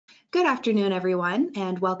Good afternoon, everyone,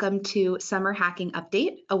 and welcome to Summer Hacking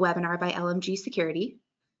Update, a webinar by LMG Security.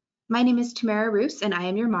 My name is Tamara Roos, and I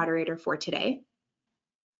am your moderator for today.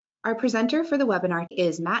 Our presenter for the webinar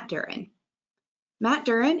is Matt Duran. Matt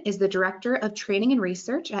Duran is the Director of Training and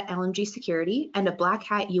Research at LMG Security and a Black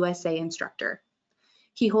Hat USA instructor.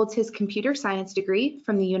 He holds his computer science degree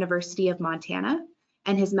from the University of Montana,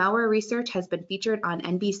 and his malware research has been featured on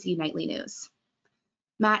NBC Nightly News.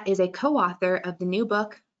 Matt is a co-author of the new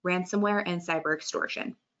book, Ransomware and Cyber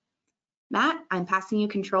Extortion. Matt, I'm passing you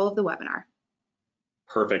control of the webinar.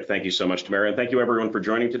 Perfect. Thank you so much, Tamara, and thank you everyone for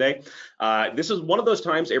joining today. This is one of those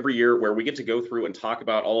times every year where we get to go through and talk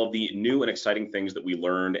about all of the new and exciting things that we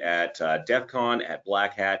learned at DEFCON, at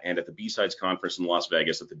Black Hat, and at the B-Sides conference in Las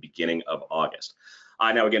Vegas at the beginning of August.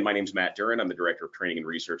 Now, again, my name is Matt Duran. I'm the Director of Training and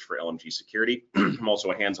Research for LMG Security. I'm also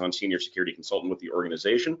a hands-on senior security consultant with the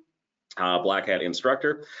organization. Black Hat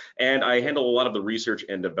instructor, and I handle a lot of the research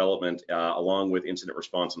and development along with incident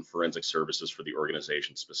response and forensic services for the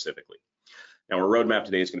organization specifically. Now, our roadmap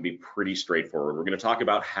today is going to be pretty straightforward. We're going to talk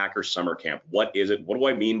about Hacker Summer Camp. What is it? What do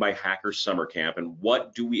I mean by Hacker Summer Camp? And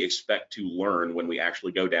what do we expect to learn when we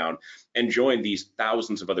actually go down and join these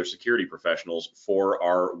thousands of other security professionals for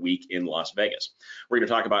our week in Las Vegas? We're going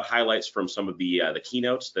to talk about highlights from some of the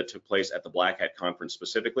keynotes that took place at the Black Hat conference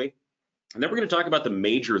specifically. And then we're going to talk about the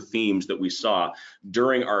major themes that we saw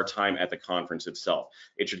during our time at the conference itself.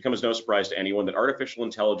 It should come as no surprise to anyone that artificial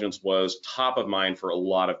intelligence was top of mind for a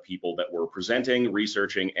lot of people that were presenting,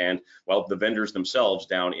 researching, and, well, the vendors themselves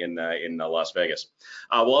down in Las Vegas.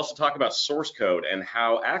 We'll also talk about source code and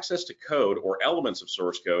how access to code or elements of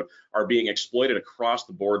source code are being exploited across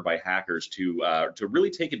the board by hackers to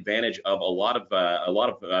really take advantage of a lot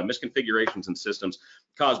of misconfigurations in systems,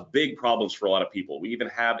 cause big problems for a lot of people. We even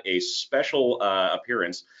have a special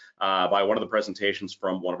appearance by one of the presentations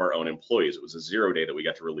from one of our own employees. It was a 0-day that we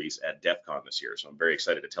got to release at DEFCON this year, so I'm very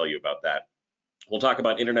excited to tell you about that. We'll talk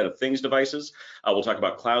about Internet of Things devices, we'll talk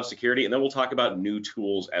about cloud security, and then we'll talk about new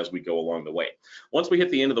tools as we go along the way. Once we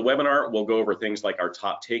hit the end of the webinar, we'll go over things like our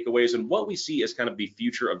top takeaways and what we see as kind of the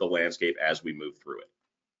future of the landscape as we move through it.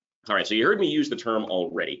 All right, so you heard me use the term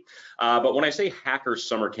already, but when I say Hacker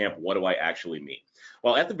Summer Camp, what do I actually mean?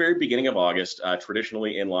 Well, at the very beginning of August,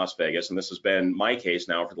 traditionally in Las Vegas, and this has been my case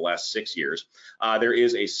now for the last 6 years, there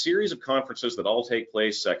is a series of conferences that all take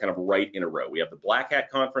place kind of right in a row. We have the Black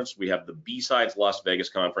Hat conference, we have the B-Sides Las Vegas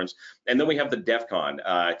conference, and then we have the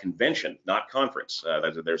DEFCON convention, not conference.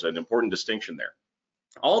 There's an important distinction there.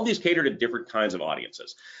 All of these cater to different kinds of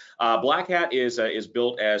audiences. Black Hat is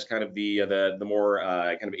built as kind of the more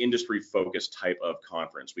kind of industry-focused type of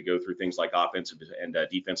conference. We go through things like offensive and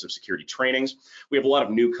defensive security trainings. We have a lot of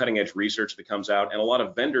new cutting-edge research that comes out and a lot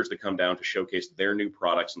of vendors that come down to showcase their new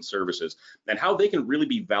products and services and how they can really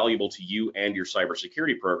be valuable to you and your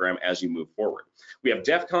cybersecurity program as you move forward. We have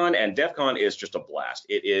DEFCON, and DEFCON is just a blast.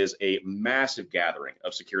 It is a massive gathering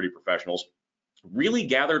of security professionals really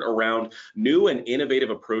gathered around new and innovative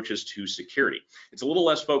approaches to security. It's a little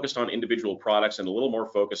less focused on individual products and a little more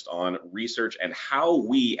focused on research and how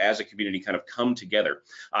we as a community kind of come together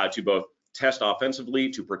to both test offensively,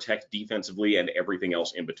 to protect defensively, and everything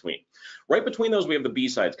else in between. Right between those, we have the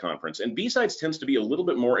B-Sides conference, and B-Sides tends to be a little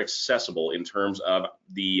bit more accessible in terms of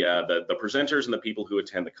the presenters and the people who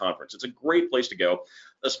attend the conference. It's a great place to go,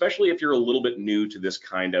 especially if you're a little bit new to this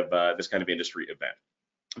kind of industry event.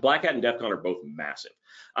 Black Hat and DEFCON are both massive.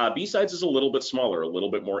 B-Sides is a little bit smaller, a little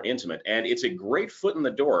bit more intimate, and it's a great foot in the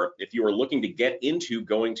door if you are looking to get into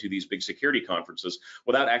going to these big security conferences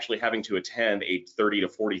without actually having to attend a 30 to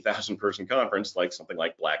 40,000 person conference like something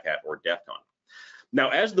like Black Hat or DEFCON. Now,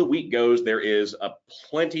 as the week goes, there is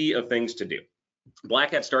plenty of things to do.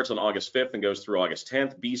 Black Hat starts on August 5th and goes through August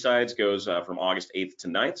 10th. B-Sides goes from August 8th to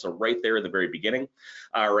 9th, so right there at the very beginning,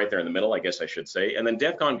 right there in the middle, I guess I should say. And then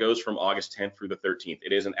DEFCON goes from August 10th through the 13th.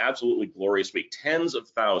 It is an absolutely glorious week. Tens of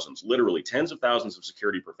thousands, literally tens of thousands of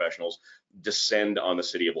security professionals descend on the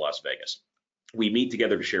city of Las Vegas. We meet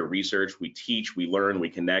together to share research, we teach, we learn, we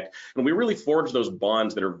connect, and we really forge those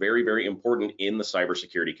bonds that are very, very important in the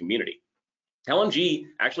cybersecurity community. LMG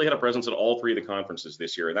actually had a presence at all three of the conferences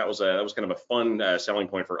this year, and that was kind of a fun selling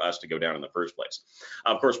point for us to go down in the first place.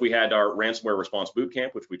 Of course, we had our ransomware response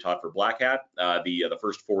bootcamp, which we taught for Black Hat the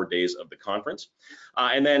first 4 days of the conference,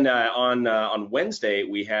 and then on Wednesday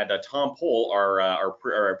we had Tom Pohl,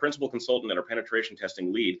 our principal consultant and our penetration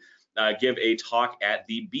testing lead, give a talk at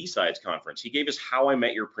the B-Sides conference. He gave us How I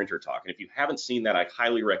Met Your Printer talk, and if you haven't seen that, I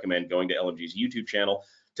highly recommend going to LMG's YouTube channel,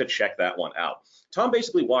 to check that one out. Tom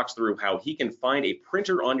basically walks through how he can find a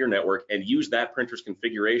printer on your network and use that printer's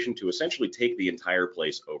configuration to essentially take the entire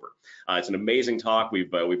place over. It's an amazing talk.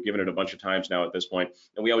 We've given it a bunch of times now at this point,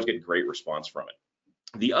 and we always get great response from it.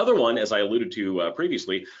 The other one, as I alluded to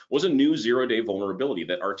previously, was a new zero-day vulnerability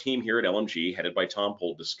that our team here at LMG, headed by Tom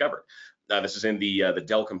Pohl, discovered. This is in the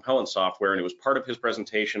Dell Compellent software, and it was part of his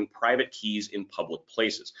presentation, Private Keys in Public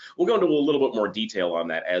Places. We'll go into a little bit more detail on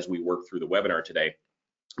that as we work through the webinar today.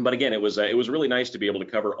 But again, it was really nice to be able to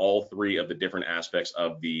cover all three of the different aspects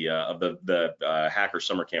of the Hacker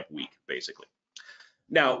Summer Camp week, basically.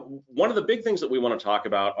 Now, one of the big things that we want to talk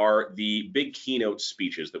about are the big keynote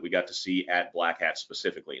speeches that we got to see at Black Hat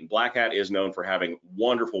specifically. And Black Hat is known for having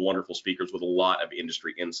wonderful, wonderful speakers with a lot of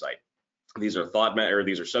industry insight. These are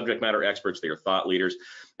subject matter experts, they are thought leaders,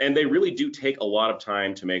 and they really do take a lot of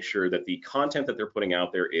time to make sure that the content that they're putting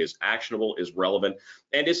out there is actionable, is relevant,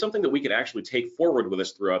 and is something that we can actually take forward with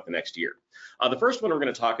us throughout the next year. The first one we're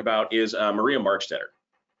going to talk about is Maria Markstetter.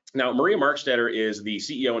 Now, Maria Markstetter is the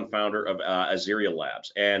CEO and founder of Azeria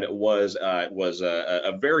Labs, and was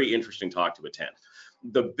a very interesting talk to attend.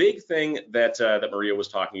 The big thing that Maria was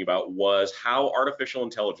talking about was how artificial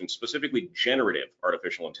intelligence, specifically generative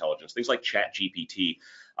artificial intelligence, things like ChatGPT,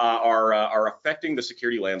 are affecting the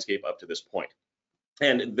security landscape up to this point.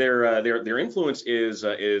 And their influence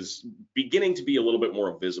is beginning to be a little bit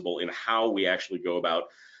more visible in how we actually go about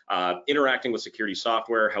interacting with security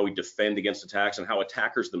software, how we defend against attacks, and how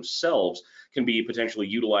attackers themselves can be potentially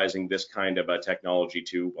utilizing this kind of technology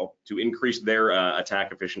to increase their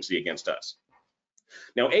attack efficiency against us.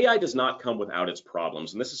 Now, AI does not come without its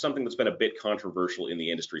problems, and this is something that's been a bit controversial in the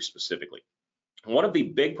industry specifically. One of the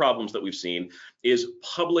big problems that we've seen is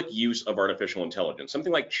public use of artificial intelligence.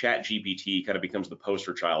 Something like ChatGPT kind of becomes the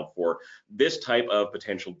poster child for this type of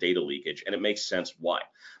potential data leakage, and it makes sense why.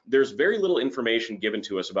 There's very little information given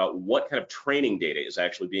to us about what kind of training data is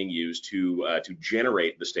actually being used to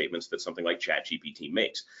generate the statements that something like ChatGPT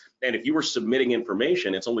makes. And if you were submitting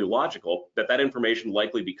information, it's only logical that that information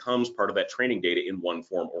likely becomes part of that training data in one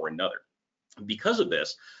form or another. Because of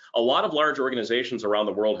this, a lot of large organizations around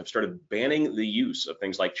the world have started banning the use of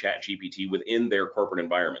things like ChatGPT within their corporate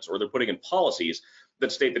environments, or they're putting in policies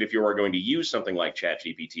that state that if you are going to use something like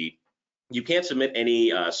ChatGPT, you can't submit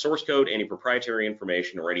any source code, any proprietary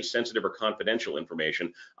information, or any sensitive or confidential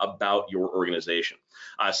information about your organization.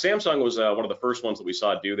 Samsung was one of the first ones that we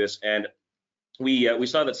saw do this, and we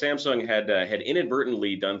saw that Samsung had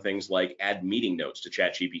inadvertently done things like add meeting notes to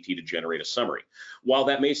ChatGPT to generate a summary. While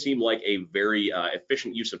that may seem like a very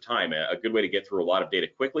efficient use of time, a good way to get through a lot of data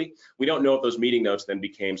quickly, we don't know if those meeting notes then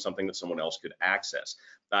became something that someone else could access.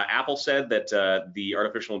 Apple said that the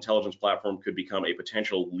artificial intelligence platform could become a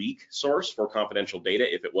potential leak source for confidential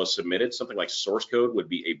data if it was submitted. Something like source code would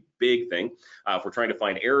be a big thing. If we're trying to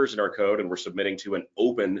find errors in our code and we're submitting to an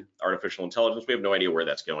open artificial intelligence, we have no idea where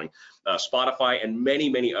that's going. Spotify and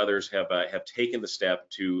many others have taken the step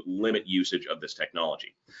to limit usage of this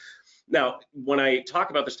technology. Now, when I talk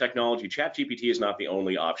about this technology, ChatGPT is not the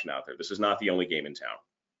only option out there. This is not the only game in town.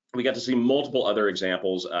 We got to see multiple other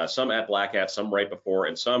examples, some at Black Hat, some right before,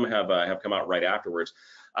 and some have come out right afterwards,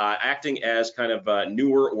 acting as kind of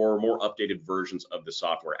newer or more updated versions of the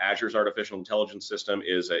software. Azure's artificial intelligence system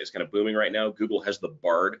is kind of booming right now. Google has the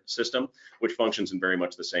Bard system, which functions in very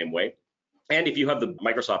much the same way. And if you have the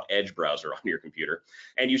Microsoft Edge browser on your computer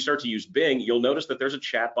and you start to use Bing, you'll notice that there's a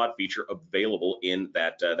chatbot feature available in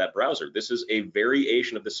that browser. This is a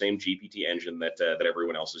variation of the same GPT engine that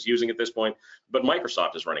everyone else is using at this point, but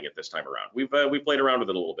Microsoft is running it this time around. We've played around with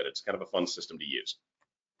it a little bit. It's kind of a fun system to use.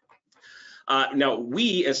 Now,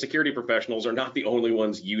 we as security professionals are not the only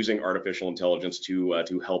ones using artificial intelligence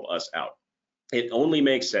to help us out. It only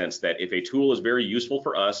makes sense that if a tool is very useful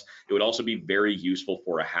for us, it would also be very useful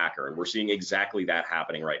for a hacker, and we're seeing exactly that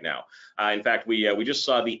happening right now. In fact, we just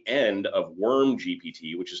saw the end of Worm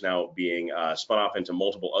GPT, which is now being spun off into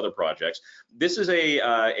multiple other projects. This is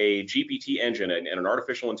a GPT engine and an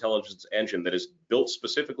artificial intelligence engine that is built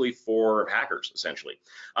specifically for hackers, essentially.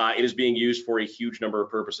 It is being used for a huge number of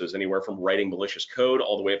purposes, anywhere from writing malicious code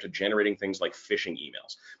all the way up to generating things like phishing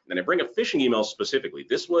emails. And I bring up phishing emails specifically.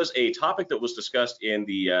 This was a topic that was discussed in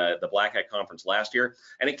the Black Hat conference last year,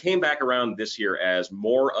 and it came back around this year as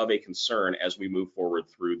more of a concern as we move forward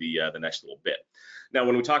through the next little bit. Now,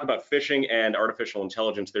 when we talk about phishing and artificial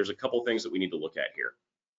intelligence, there's a couple things that we need to look at here.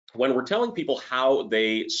 When we're telling people how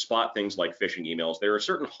they spot things like phishing emails, there are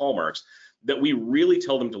certain hallmarks that we really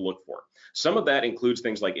tell them to look for. Some of that includes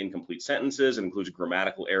things like incomplete sentences, it includes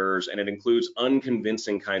grammatical errors, and it includes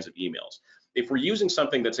unconvincing kinds of emails. If we're using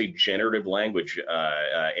something that's a generative language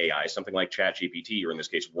AI, something like ChatGPT, or in this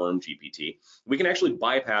case, WormGPT, we can actually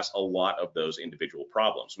bypass a lot of those individual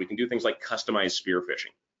problems. We can do things like customized spear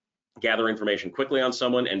phishing, gather information quickly on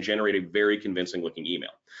someone, and generate a very convincing looking email.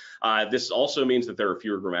 This also means that there are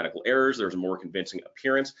fewer grammatical errors, there's a more convincing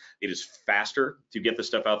appearance, it is faster to get this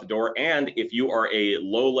stuff out the door, and if you are a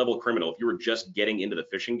low-level criminal, if you were just getting into the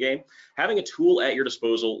phishing game, having a tool at your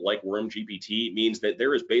disposal like WormGPT means that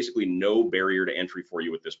there is basically no barrier to entry for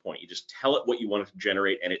you at this point. You just tell it what you want it to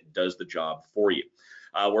generate and it does the job for you.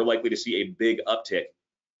 We're likely to see a big uptick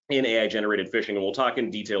in AI generated phishing, and we'll talk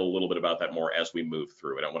in detail a little bit about that more as we move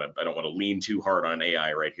through. I don't want to lean too hard on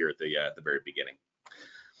AI right here at the very beginning.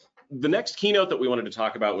 The next keynote that we wanted to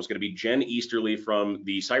talk about was going to be Jen Easterly from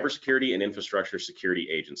the Cybersecurity and Infrastructure Security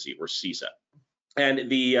Agency, or CISA. And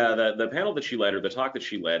the panel that she led, or the talk that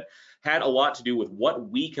she led, had a lot to do with what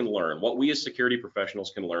we can learn, what we as security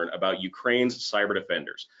professionals can learn about Ukraine's cyber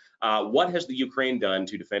defenders. What has the Ukraine done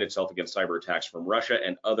to defend itself against cyber attacks from Russia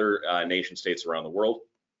and other nation states around the world?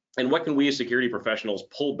 And what can we as security professionals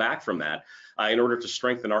pull back from that in order to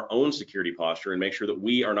strengthen our own security posture and make sure that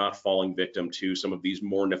we are not falling victim to some of these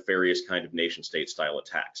more nefarious kind of nation state style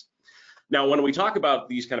attacks? Now, when we talk about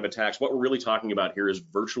these kind of attacks, what we're really talking about here is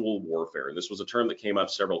virtual warfare. This was a term that came up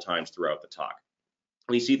several times throughout the talk.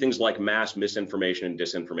 We see things like mass misinformation and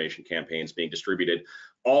disinformation campaigns being distributed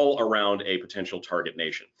all around a potential target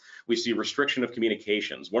nation. We see restriction of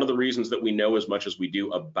communications. One of the reasons that we know as much as we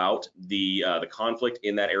do about the conflict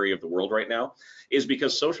in that area of the world right now is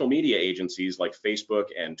because social media agencies like Facebook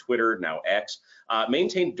and Twitter, now X,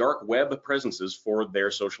 maintain dark web presences for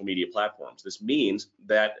their social media platforms. This means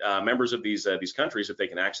that members of these countries, if they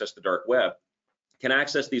can access the dark web, can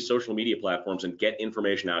access these social media platforms and get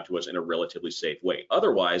information out to us in a relatively safe way.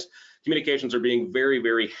 Otherwise, communications are being very,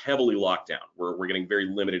 very heavily locked down. We're getting very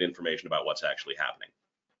limited information about what's actually happening.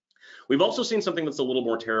 We've also seen something that's a little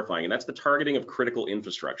more terrifying, and that's the targeting of critical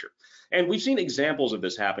infrastructure. And we've seen examples of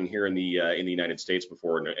this happen here in the United States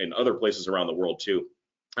before, and other places around the world too.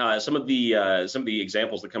 Some of the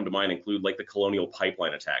examples that come to mind include like the Colonial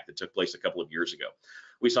Pipeline attack that took place a couple of years ago.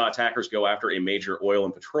 We saw attackers go after a major oil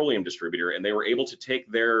and petroleum distributor, and they were able to take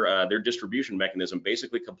their distribution mechanism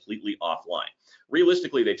basically completely offline.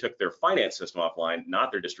 Realistically, they took their finance system offline,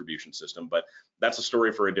 not their distribution system, but that's a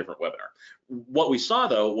story for a different webinar. What we saw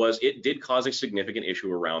though was it did cause a significant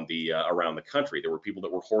issue around the country. There were people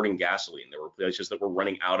that were hoarding gasoline. There were places that were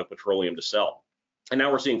running out of petroleum to sell. And now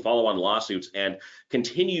we're seeing follow-on lawsuits and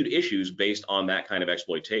continued issues based on that kind of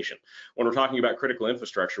exploitation. When we're talking about critical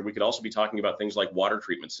infrastructure, we could also be talking about things like water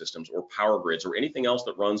treatment systems or power grids or anything else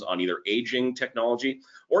that runs on either aging technology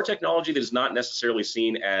or technology that is not necessarily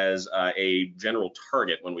seen as a general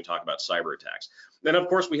target when we talk about cyber attacks. Then, of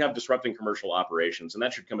course, we have disrupting commercial operations, and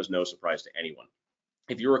that should come as no surprise to anyone.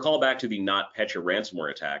 If you recall back to the NotPetya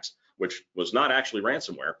ransomware attacks, which was not actually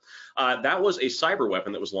ransomware, that was a cyber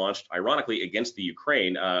weapon that was launched, ironically, against the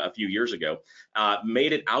Ukraine a few years ago,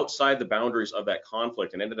 made it outside the boundaries of that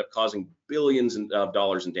conflict and ended up causing billions of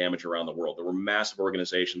dollars in damage around the world. There were massive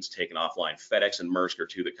organizations taken offline. FedEx and Maersk are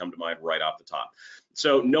two that come to mind right off the top.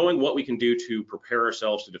 So knowing what we can do to prepare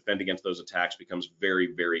ourselves to defend against those attacks becomes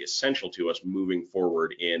very, very essential to us moving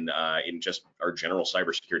forward in just our general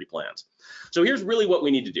cybersecurity plans. So here's really what we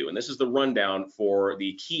need to do, and this is the rundown for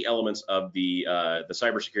the key elements of the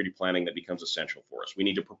cybersecurity planning that becomes essential for us. We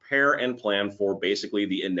need to prepare and plan for basically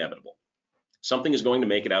the inevitable. Something is going to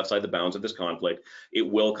make it outside the bounds of this conflict. It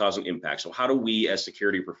will cause an impact. So how do we as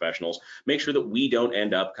security professionals make sure that we don't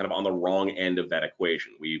end up kind of on the wrong end of that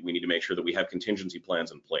equation? We need to make sure that we have contingency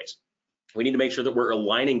plans in place. We need to make sure that we're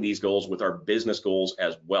aligning these goals with our business goals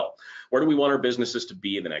as well. Where do we want our businesses to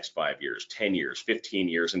be in the next 5 years, 10 years, 15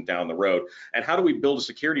 years, and down the road? And how do we build a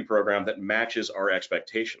security program that matches our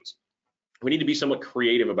expectations? We need to be somewhat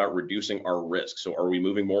creative about reducing our risk. So are we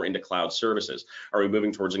moving more into cloud services? Are we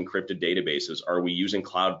moving towards encrypted databases? Are we using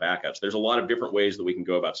cloud backups? There's a lot of different ways that we can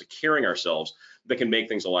go about securing ourselves that can make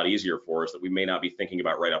things a lot easier for us that we may not be thinking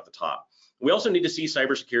about right off the top. We also need to see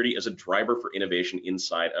cybersecurity as a driver for innovation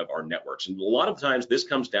inside of our networks. And a lot of times this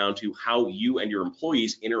comes down to how you and your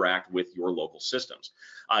employees interact with your local systems.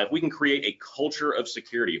 If we can create a culture of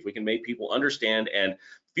security, if we can make people understand and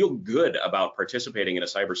feel good about participating in a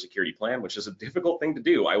cybersecurity plan, which is a difficult thing to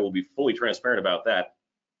do, I will be fully transparent about that.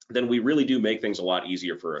 then we really do make things a lot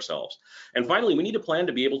easier for ourselves. And finally, we need a plan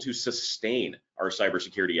to be able to sustain our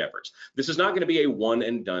cybersecurity efforts. This is not going to be a one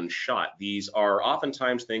and done shot. These are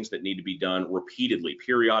oftentimes things that need to be done repeatedly,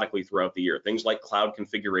 periodically throughout the year. Things like cloud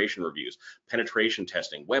configuration reviews, penetration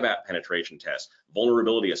testing, web app penetration tests,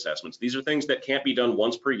 vulnerability assessments. These are things that can't be done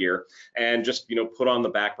once per year and just put on the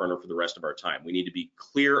back burner for the rest of our time. We need to be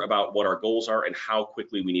clear about what our goals are and how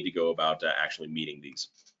quickly we need to go about actually meeting these.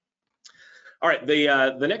 All right,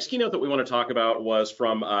 the next keynote that we want to talk about was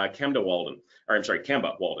from Kemba Walden,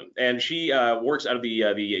 and she works out of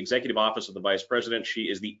the Executive Office of the Vice President. She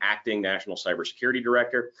is the acting National Cybersecurity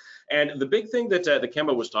Director, and the big thing that the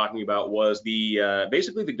Kemba was talking about was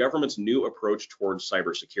basically the government's new approach towards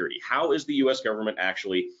cybersecurity. How is the U.S. government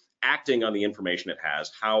actually acting on the information it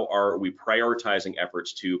has? How are we prioritizing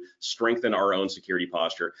efforts to strengthen our own security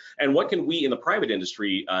posture? And what can we in the private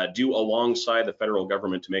industry do alongside the federal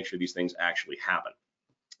government to make sure these things actually happen?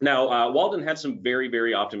 Now, Walden had some very,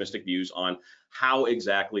 very optimistic views on how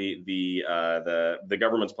exactly the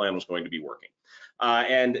government's plan was going to be working.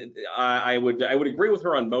 And I would agree with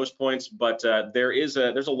her on most points, but there's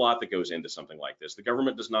a lot that goes into something like this. The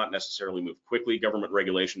government does not necessarily move quickly. Government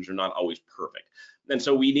regulations are not always perfect, and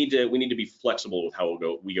so we need to be flexible with how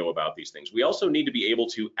we go about these things. We also need to be able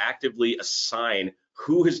to actively assign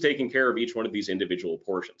who is taking care of each one of these individual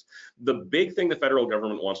portions. The big thing the federal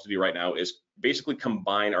government wants to do right now is basically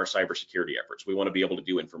combine our cybersecurity efforts. We want to be able to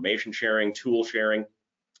do information sharing, tool sharing,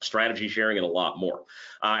 strategy sharing, and a lot more.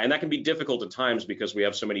 And that can be difficult at times because we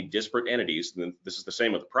have so many disparate entities, and this is the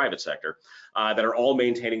same with the private sector, that are all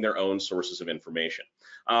maintaining their own sources of information.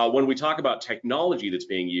 When we talk about technology that's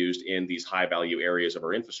being used in these high value areas of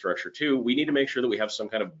our infrastructure too, we need to make sure that we have some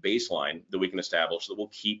kind of baseline that we can establish that will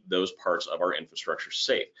keep those parts of our infrastructure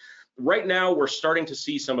safe. Right now, we're starting to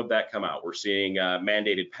see some of that come out. We're seeing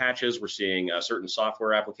mandated patches. We're seeing certain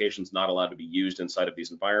software applications not allowed to be used inside of these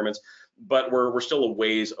environments, but we're still a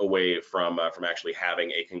ways away from actually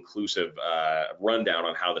having a conclusive rundown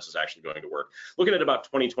on how this is actually going to work. Looking at about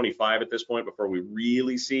 2025 at this point before we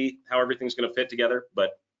really see how everything's going to fit together,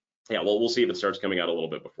 but yeah, we'll see if it starts coming out a little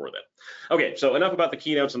bit before then. Okay, so enough about the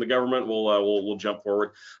keynotes and the government. We'll jump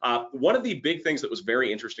forward. One of the big things that was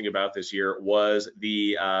very interesting about this year was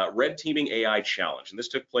the Red Teaming AI Challenge, and this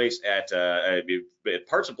took place at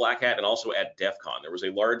parts of Black Hat and also at DEFCON. There was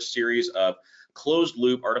a large series of closed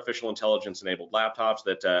loop artificial intelligence enabled laptops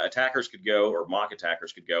that attackers could go, or mock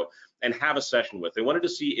attackers could go and have a session with. They wanted to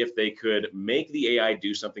see if they could make the AI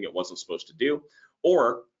do something it wasn't supposed to do,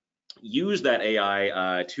 or use that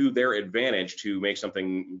AI to their advantage to make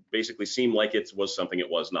something basically seem like it was something it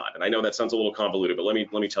was not. And I know that sounds a little convoluted, but let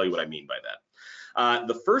me tell you what I mean by that.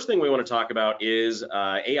 The first thing we want to talk about is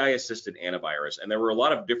AI-assisted antivirus, and there were a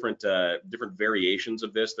lot of different variations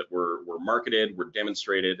of this that were marketed, were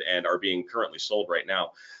demonstrated, and are being currently sold right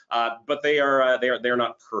now. But they are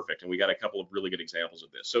not perfect, and we got a couple of really good examples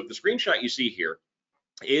of this. So the screenshot you see here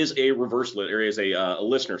is a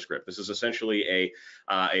listener script. This is essentially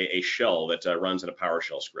a shell that runs in a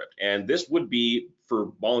PowerShell script, and this would be,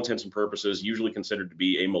 for all intents and purposes, usually considered to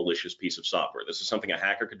be a malicious piece of software. This is something a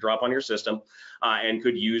hacker could drop on your system and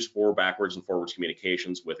could use for backwards and forwards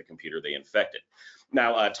communications with a computer they infected.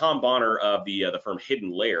 Now, Tom Bonner of the firm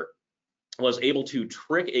Hidden Layer was able to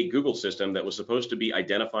trick a Google system that was supposed to be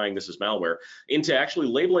identifying this as malware into actually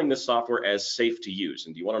labeling this software as safe to use.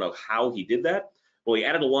 And do you want to know how he did that? Well, he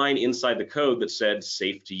added a line inside the code that said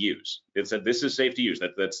safe to use. It said this is safe to use.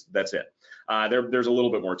 That's it. There's a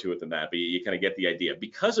little bit more to it than that, but you kind of get the idea.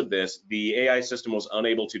 Because of this, the AI system was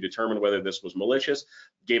unable to determine whether this was malicious,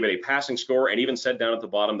 gave it a passing score, and even said down at the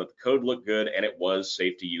bottom that the code looked good and it was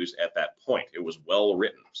safe to use at that point. It was well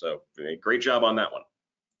written. So great job on that one.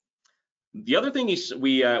 The other thing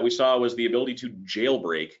we saw was the ability to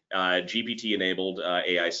jailbreak GPT-enabled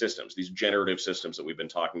AI systems, these generative systems that we've been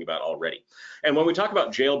talking about already. And when we talk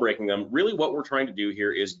about jailbreaking them, really what we're trying to do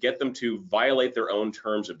here is get them to violate their own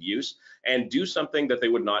terms of use and do something that they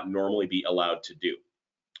would not normally be allowed to do.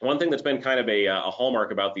 One thing that's been kind of a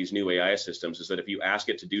hallmark about these new AI systems is that if you ask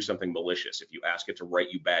it to do something malicious, if you ask it to write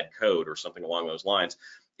you bad code or something along those lines,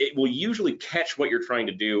 it will usually catch what you're trying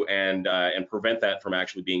to do and prevent that from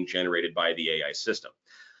actually being generated by the AI system.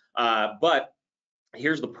 But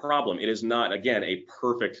here's the problem. It is not, again, a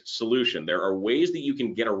perfect solution. There are ways that you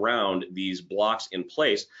can get around these blocks in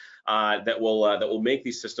place that will make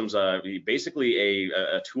these systems basically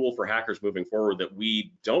a tool for hackers moving forward that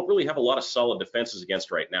we don't really have a lot of solid defenses against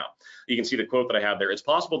right now. You can see the quote that I have there. It's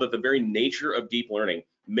possible that the very nature of deep learning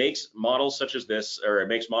makes models such as this, or it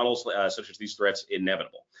makes models such as these threats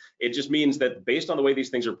inevitable. It just means that based on the way these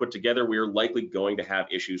things are put together, we are likely going to have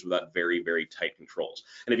issues without very, very tight controls.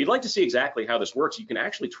 And if you'd like to see exactly how this works, you can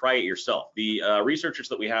actually try it yourself. The researchers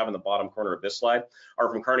that we have in the bottom corner of this slide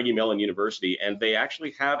are from Carnegie Mellon University, and they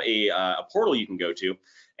actually have a portal you can go to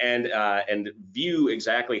and view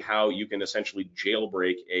exactly how you can essentially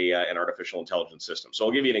jailbreak an artificial intelligence system. So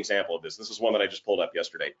I'll give you an example of this. This is one that I just pulled up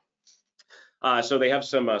yesterday. So they have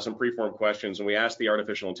some preform questions, and we asked the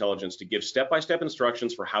artificial intelligence to give step-by-step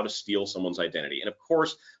instructions for how to steal someone's identity. And of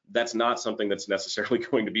course, that's not something that's necessarily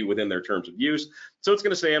going to be within their terms of use. So it's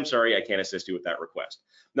going to say, I'm sorry, I can't assist you with that request.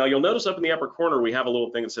 Now you'll notice up in the upper corner, we have a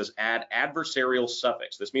little thing that says add adversarial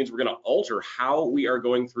suffix. This means we're going to alter how we are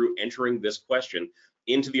going through entering this question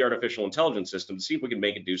into the artificial intelligence system to see if we can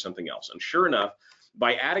make it do something else. And sure enough,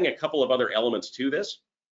 by adding a couple of other elements to this,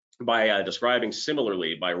 by describing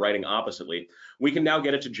similarly, by writing oppositely, we can now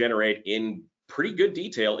get it to generate in pretty good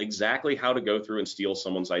detail exactly how to go through and steal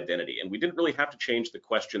someone's identity. And we didn't really have to change the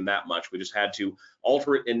question that much. We just had to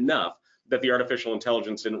alter it enough that the artificial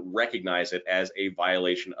intelligence didn't recognize it as a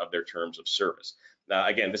violation of their terms of service.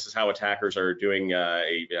 Again, this is how attackers are doing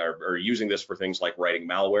are using this for things like writing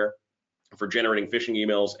malware, for generating phishing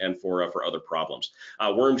emails, and for other problems.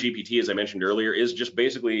 Worm GPT, as I mentioned earlier, is just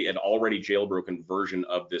basically an already jailbroken version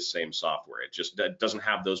of this same software. It just doesn't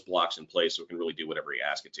have those blocks in place, so it can really do whatever you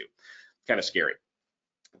ask it to. Kind of scary.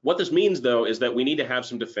 What this means, though, is that we need to have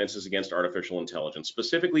some defenses against artificial intelligence,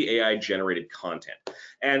 specifically AI-generated content.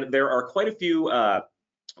 And there are quite a few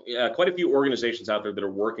organizations out there that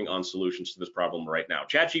are working on solutions to this problem right now.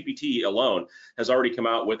 ChatGPT alone has already come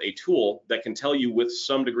out with a tool that can tell you with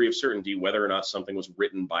some degree of certainty whether or not something was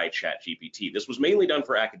written by ChatGPT. This was mainly done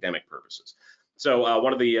for academic purposes. So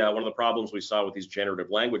one of the problems we saw with these generative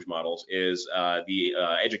language models is the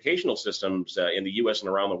educational systems in the U.S. and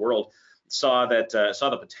around the world saw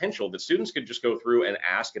the potential that students could just go through and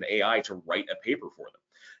ask an AI to write a paper for them.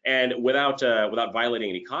 And without violating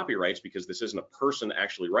any copyrights, because this isn't a person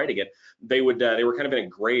actually writing it, they were kind of in a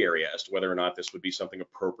gray area as to whether or not this would be something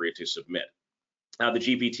appropriate to submit. The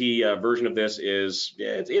GPT version of this is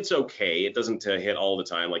it's okay. It doesn't hit all the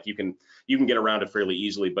time. Like you can get around it fairly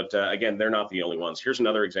easily. But again, they're not the only ones. Here's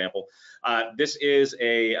another example. This is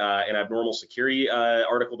an abnormal security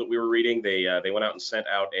article that we were reading. They went out and sent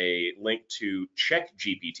out a link to Check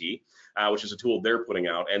GPT, which is a tool they're putting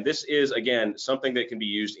out. And this is, again, something that can be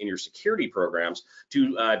used in your security programs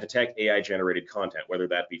to detect AI-generated content, whether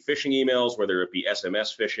that be phishing emails, whether it be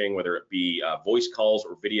SMS phishing, whether it be voice calls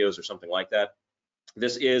or videos or something like that.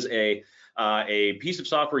 This is a piece of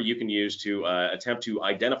software you can use to attempt to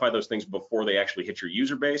identify those things before they actually hit your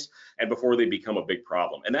user base and before they become a big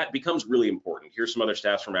problem. And that becomes really important. Here's some other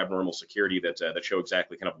stats from Abnormal Security that show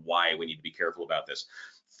exactly kind of why we need to be careful about this.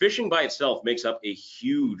 Phishing by itself makes up a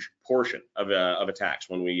huge portion of attacks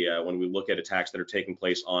when we look at attacks that are taking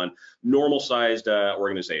place on normal-sized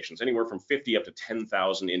organizations, anywhere from 50 up to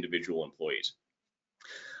 10,000 individual employees.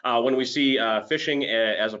 When we see phishing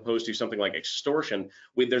as opposed to something like extortion,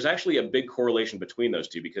 there's actually a big correlation between those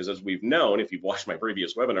two, because as we've known, if you've watched my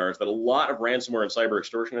previous webinars, that a lot of ransomware and cyber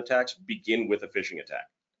extortion attacks begin with a phishing attack.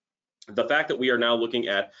 The fact that we are now looking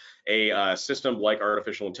at a system like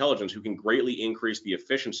artificial intelligence who can greatly increase the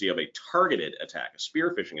efficiency of a targeted attack, a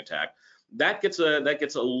spear phishing attack, that gets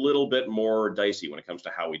a little bit more dicey when it comes to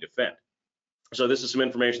how we defend. So this is some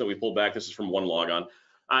information that we pulled back. This is from OneLogon.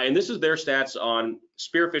 And this is their stats on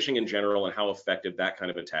spear phishing in general and how effective that kind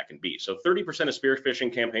of attack can be. So 30% of spear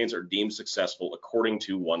phishing campaigns are deemed successful according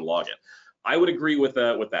to OneLogon. I would agree with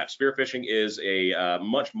that. Spear phishing is a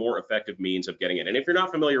much more effective means of getting in. And if you're not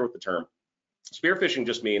familiar with the term, spear phishing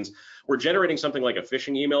just means we're generating something like a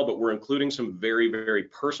phishing email, but we're including some very, very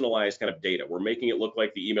personalized kind of data. We're making it look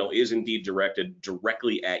like the email is indeed directed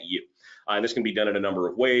directly at you. And this can be done in a number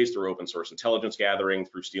of ways, through open source intelligence gathering,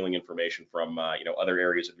 through stealing information from other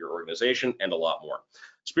areas of your organization, and a lot more.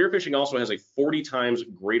 Spear phishing also has a 40 times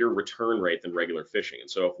greater return rate than regular phishing. And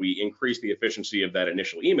so if we increase the efficiency of that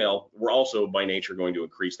initial email, we're also by nature going to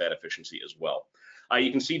increase that efficiency as well.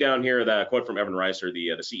 You can see down here the quote from Evan Reiser,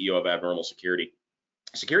 the CEO of Abnormal Security.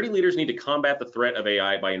 Security leaders need to combat the threat of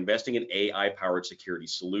AI by investing in AI-powered security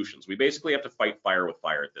solutions. We basically have to fight fire with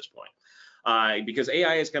fire at this point. Because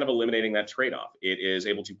AI is kind of eliminating that trade-off. It is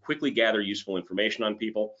able to quickly gather useful information on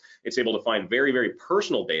people. It's able to find very, very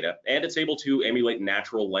personal data, and it's able to emulate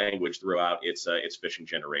natural language throughout its phishing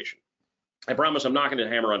generation. I promise I'm not going to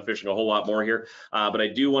hammer on phishing a whole lot more here, but I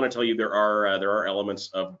do want to tell you there are elements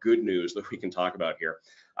of good news that we can talk about here.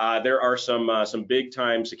 there are some big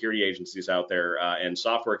time security agencies out there and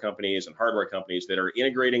software companies and hardware companies that are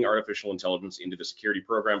integrating artificial intelligence into the security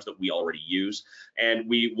programs that we already use, and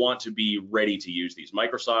we want to be ready to use these.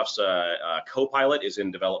 Microsoft's Copilot is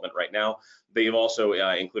in development right now. They've also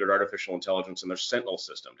included artificial intelligence in their Sentinel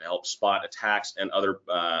system to help spot attacks and other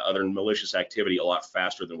malicious activity a lot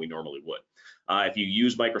faster than we normally would. If you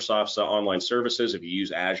use Microsoft's online services, if you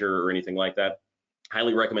use Azure or anything like that,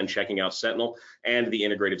 highly recommend checking out Sentinel and the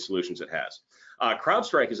integrated solutions it has.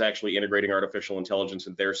 CrowdStrike is actually integrating artificial intelligence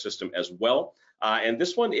in their system as well, and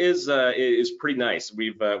this one is pretty nice.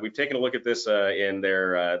 We've taken a look at this in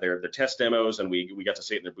their test demos, and we got to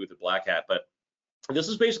see it in their booth at Black Hat. But this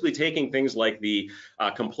is basically taking things like the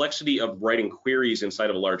complexity of writing queries inside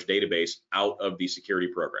of a large database out of the security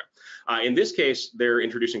program. In this case, they're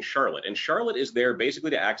introducing Charlotte, and Charlotte is there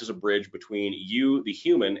basically to act as a bridge between you, the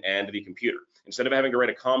human, and the computer. Instead of having to write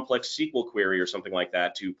a complex SQL query or something like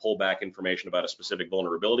that to pull back information about a specific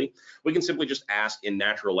vulnerability, we can simply just ask in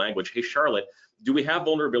natural language, hey, Charlotte, do we have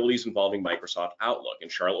vulnerabilities involving Microsoft Outlook?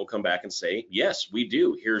 And Charlotte will come back and say, yes, we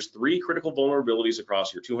do. Here's 3 critical vulnerabilities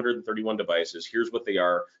across your 231 devices. Here's what they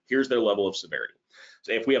are. Here's their level of severity.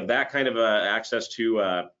 So if we have that kind of access to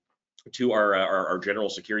our general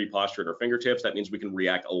security posture at our fingertips, that means we can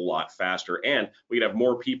react a lot faster, and we can have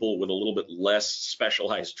more people with a little bit less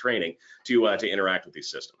specialized training to interact with these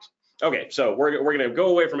systems. Okay, so we're going to go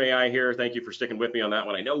away from AI here. Thank you for sticking with me on that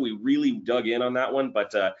one. I know we really dug in on that one,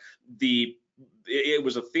 but it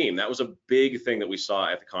was a theme. That was a big thing that we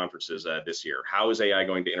saw at the conferences this year. How is AI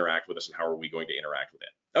going to interact with us, and how are we going to interact with it?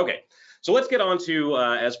 Okay, so let's get on to,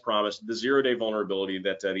 as promised, the zero-day vulnerability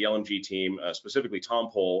that the LMG team, specifically Tom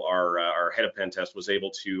Pohl, our head of pen test, was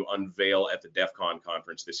able to unveil at the DEFCON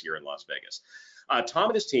conference this year in Las Vegas. Tom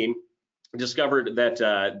and his team discovered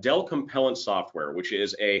that Dell Compellent software, which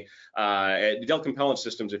is Dell Compellent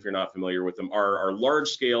systems, if you're not familiar with them, are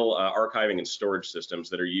large-scale archiving and storage systems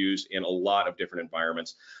that are used in a lot of different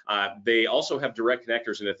environments. They also have direct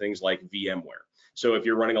connectors into things like VMware. So if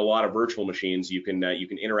you're running a lot of virtual machines, you can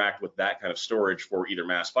interact with that kind of storage for either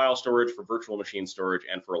mass file storage, for virtual machine storage,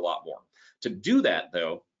 and for a lot more. To do that,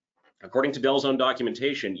 though, according to Dell's own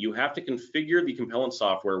documentation, you have to configure the Compellent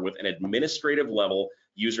software with an administrative level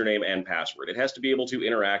username and password. It has to be able to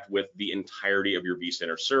interact with the entirety of your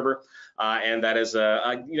vCenter server, and that is,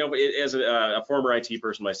 as a former IT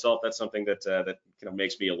person myself, that's something that kind of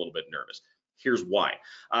makes me a little bit nervous. Here's why.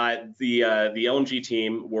 The LMG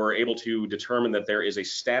team were able to determine that there is a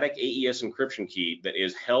static AES encryption key that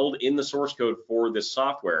is held in the source code for this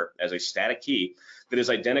software as a static key that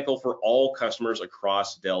is identical for all customers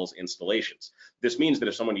across Dell's installations. This means that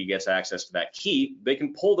if somebody gets access to that key, they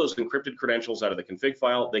can pull those encrypted credentials out of the config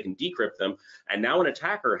file, they can decrypt them, and now an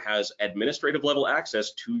attacker has administrative level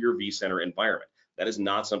access to your vCenter environment. That is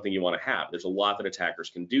not something you want to have. There's a lot that attackers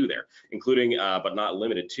can do there, including, but not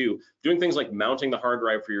limited to, doing things like mounting the hard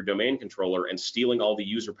drive for your domain controller and stealing all the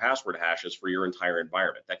user password hashes for your entire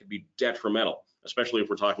environment. That could be detrimental, especially if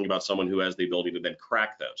we're talking about someone who has the ability to then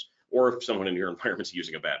crack those, or if someone in your environment's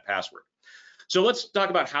using a bad password. So let's talk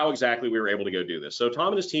about how exactly we were able to go do this. So Tom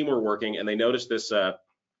and his team were working, and they noticed this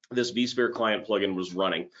vSphere client plugin was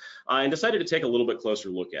running, and decided to take a little bit closer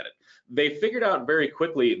look at it. They figured out very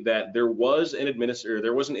quickly that there was an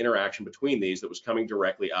interaction between these that was coming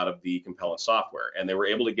directly out of the Compellent software, and they were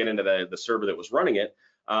able to get into the server that was running it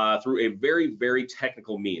through a very, very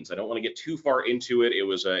technical means. I don't want to get too far into it. It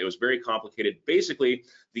was very complicated. Basically,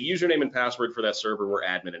 the username and password for that server were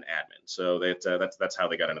admin and admin, so that's how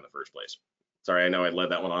they got into the first place. Sorry, I know I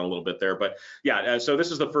led that one on a little bit there, but yeah, so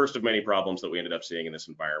this is the first of many problems that we ended up seeing in this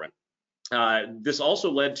environment. This also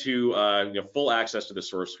led to full access to the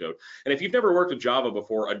source code. And if you've never worked with Java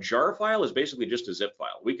before, a jar file is basically just a zip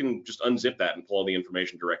file. We can just unzip that and pull all the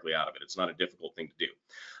information directly out of it. It's not a difficult thing to do.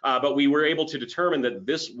 But we were able to determine that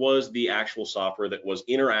this was the actual software that was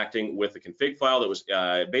interacting with the config file that was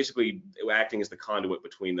basically acting as the conduit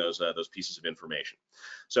between those pieces of information.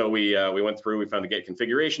 So we went through, we found the get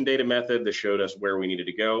configuration data method that showed us where we needed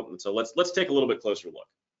to go. And so let's take a little bit closer look.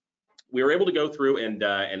 We were able to go through and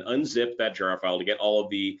unzip that jar file to get all of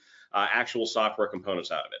the actual software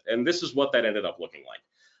components out of it. And this is what that ended up looking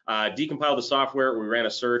like. Decompiled the software, we ran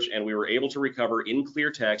a search, and we were able to recover in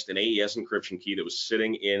clear text an AES encryption key that was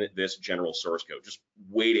sitting in this general source code, just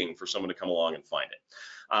waiting for someone to come along and find it.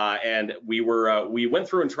 And we went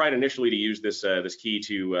through and tried initially to use this key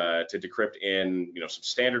to decrypt in some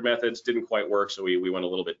standard methods. Didn't quite work, so we went a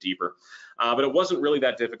little bit deeper. But it wasn't really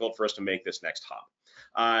that difficult for us to make this next hop.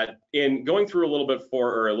 In going through a little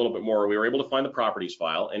bit more, we were able to find the properties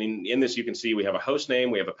file, and in this you can see we have a host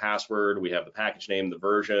name, we have a password, we have the package name, the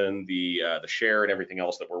version, the share, and everything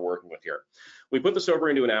else that we're working with here. We put this over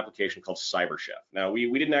into an application called Cyberchef. Now we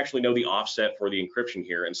didn't actually know the offset for the encryption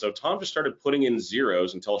here, and so Tom just started putting in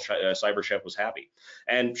zeros until Cyberchef was happy.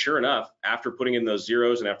 And sure enough, after putting in those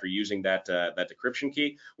zeros and after using that decryption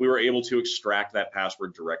key, we were able to extract that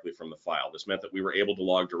password directly from the file. This meant that we were able to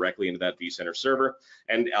log directly into that vCenter server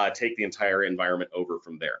and take the entire environment over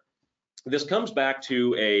from there. This comes back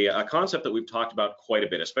to a concept that we've talked about quite a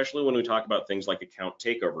bit, especially when we talk about things like account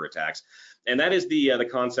takeover attacks, and that is the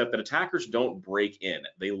concept that attackers don't break in,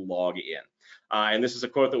 they log in. And this is a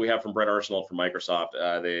quote that we have from Brett Arsenault from Microsoft.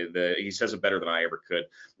 He says it better than I ever could.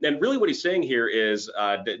 And really what he's saying here is,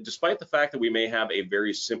 despite the fact that we may have a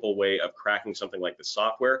very simple way of cracking something like this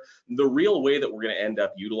software, the real way that we're going to end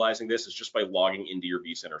up utilizing this is just by logging into your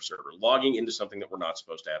vCenter server, logging into something that we're not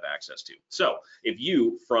supposed to have access to. So if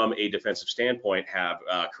you, from a defensive standpoint, have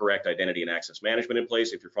correct identity and access management in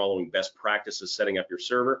place, if you're following best practices setting up your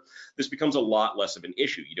server, this becomes a lot less of an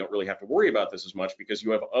issue. You don't really have to worry about this as much because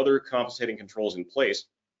you have other compensating controls in place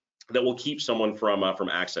that will keep someone from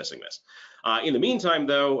accessing this. In the meantime,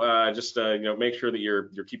 though, just make sure that you're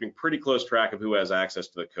keeping pretty close track of who has access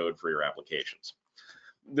to the code for your applications.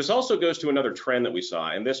 This also goes to another trend that we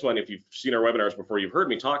saw, and this one, if you've seen our webinars before, you've heard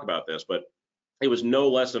me talk about this, but it was no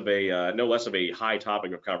less of a high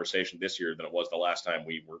topic of conversation this year than it was the last time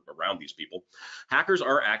we were around these people. Hackers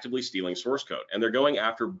are actively stealing source code, and they're going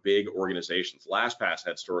after big organizations. LastPass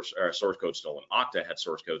had source code stolen. Okta had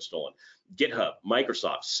source code stolen. GitHub,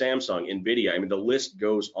 Microsoft, Samsung, NVIDIA. I mean, the list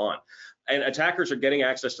goes on. And attackers are getting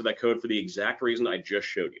access to that code for the exact reason I just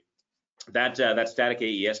showed you. That static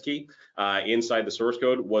AES key inside the source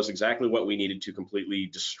code was exactly what we needed to completely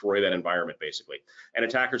destroy that environment, basically. And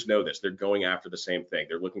attackers know this. They're going after the same thing.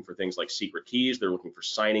 They're looking for things like secret keys. They're looking for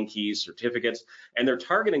signing keys, certificates, and they're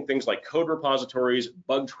targeting things like code repositories,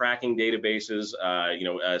 bug tracking databases,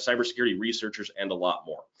 cybersecurity researchers, and a lot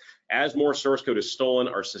more. As more source code is stolen,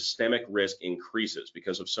 our systemic risk increases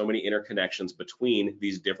because of so many interconnections between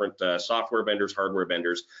these different software vendors, hardware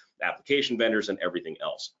vendors, application vendors, and everything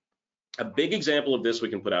else. A big example of this we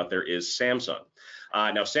can put out there is Samsung.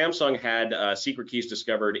 Now, Samsung had secret keys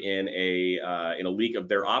discovered in a leak of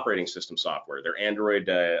their operating system software, their Android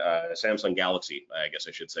Samsung Galaxy, I guess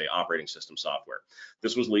I should say, operating system software.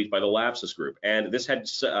 This was leaked by the Lapsus Group, and this had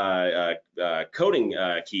coding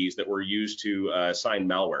keys that were used to sign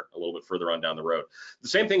malware a little bit further on down the road. The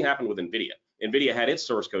same thing happened with NVIDIA. NVIDIA had its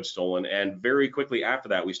source code stolen, and very quickly after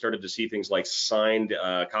that, we started to see things like signed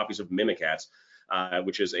copies of Mimikatz,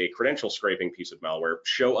 which is a credential scraping piece of malware,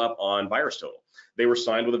 show up on VirusTotal. They were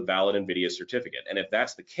signed with a valid NVIDIA certificate. And if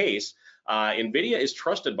that's the case, NVIDIA is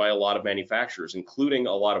trusted by a lot of manufacturers, including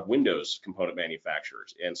a lot of Windows component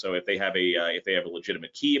manufacturers. And so if they have a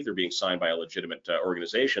legitimate key, if they're being signed by a legitimate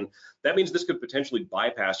organization, that means this could potentially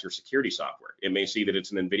bypass your security software. It may see that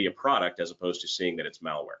it's an NVIDIA product as opposed to seeing that it's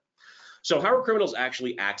malware. So how are criminals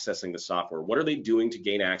actually accessing the software? What are they doing to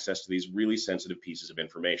gain access to these really sensitive pieces of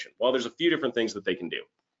information? Well, there's a few different things that they can do.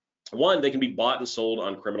 One, they can be bought and sold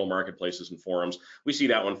on criminal marketplaces and forums. We see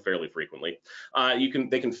that one fairly frequently. They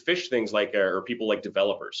can phish things like, or people like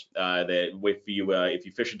developers. If you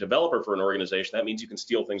phish a developer for an organization, that means you can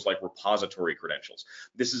steal things like repository credentials.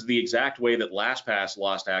 This is the exact way that LastPass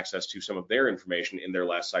lost access to some of their information in their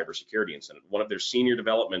last cybersecurity incident. One of their senior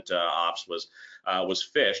development ops was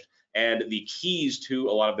phished, and the keys to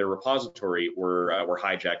a lot of their repository were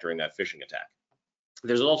hijacked during that phishing attack.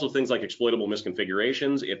 There's also things like exploitable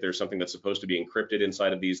misconfigurations. If there's something that's supposed to be encrypted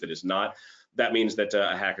inside of these that is not, that means that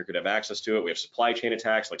a hacker could have access to it. We have supply chain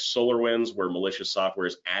attacks like SolarWinds, where malicious software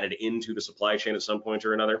is added into the supply chain at some point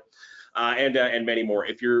or another. And many more.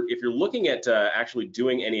 If you're looking at actually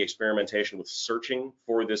doing any experimentation with searching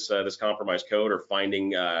for this compromised code or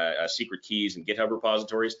finding secret keys in GitHub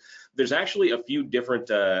repositories, there's actually a few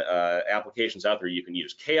different applications out there you can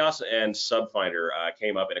use. Chaos and Subfinder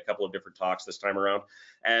came up in a couple of different talks this time around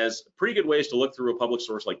as pretty good ways to look through a public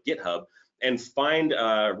source like GitHub and find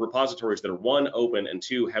repositories that are, one, open, and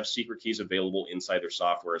two, have secret keys available inside their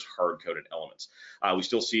software as hard-coded elements. We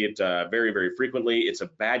still see it very, very frequently. It's a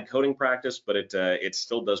bad coding practice, but it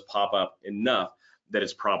still does pop up enough that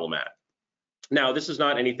it's problematic. Now, this is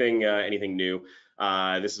not anything new.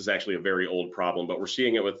 This is actually a very old problem, but we're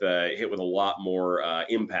seeing it with hit with a lot more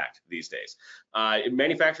impact these days.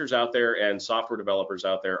 Manufacturers out there and software developers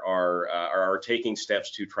out there are taking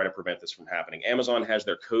steps to try to prevent this from happening. Amazon has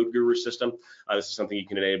their Code Guru system. This is something you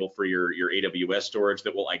can enable for your AWS storage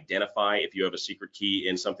that will identify if you have a secret key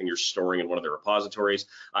in something you're storing in one of their repositories.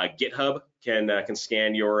 GitHub can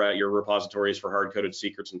scan your repositories for hard-coded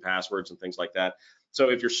secrets and passwords and things like that. So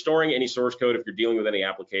if you're storing any source code, if you're dealing with any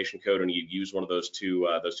application code and you use one of those two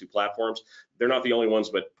platforms, they're not the only ones,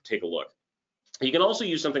 but take a look. You can also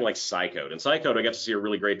use something like Cycode. And Cycode, I got to see a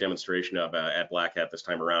really great demonstration of at Black Hat this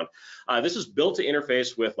time around. This is built to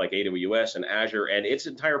interface with like AWS and Azure, and its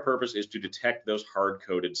entire purpose is to detect those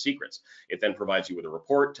hard-coded secrets. It then provides you with a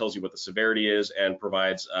report, tells you what the severity is, and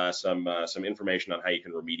provides some information on how you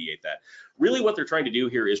can remediate that. Really what they're trying to do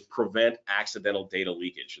here is prevent accidental data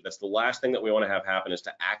leakage. That's the last thing that we want to have happen, is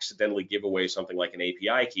to accidentally give away something like an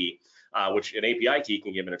API key, which an API key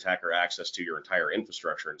can give an attacker access to your entire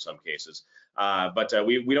infrastructure in some cases. But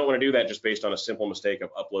we don't want to do that just based on a simple mistake of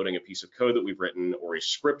uploading a piece of code that we've written or a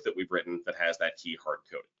script that we've written that has that key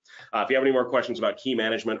hard-coded. If you have any more questions about key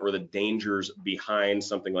management or the dangers behind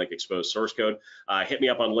something like exposed source code, hit me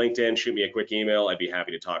up on LinkedIn, shoot me a quick email. I'd be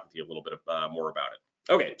happy to talk with you a little bit more about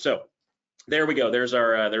it. Okay, so there we go. There's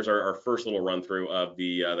our first little run through of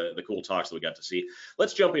the cool talks that we got to see.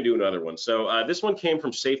 Let's jump into another one. So this one came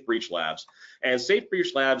from Safe Breach Labs, and Safe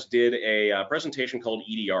Breach Labs did a presentation called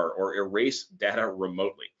EDR, or Erase Data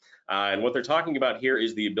Remotely. And what they're talking about here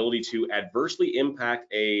is the ability to adversely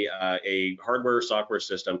impact a hardware or software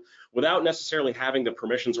system without necessarily having the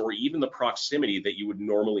permissions or even the proximity that you would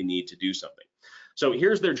normally need to do something. So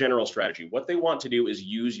here's their general strategy. What they want to do is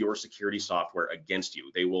use your security software against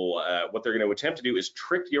you. They will, what they're going to attempt to do is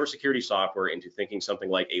trick your security software into thinking something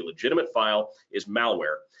like a legitimate file is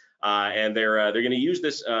malware. And they're going to use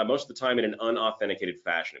this most of the time in an unauthenticated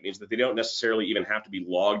fashion. It means that they don't necessarily even have to be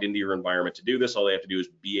logged into your environment to do this. All they have to do is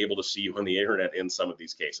be able to see you on the internet in some of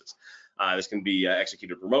these cases. This can be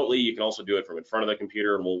executed remotely. You can also do it from in front of the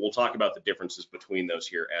computer, and we'll talk about the differences between those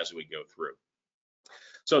here as we go through.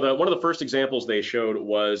 So one of the first examples they showed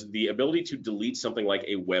was the ability to delete something like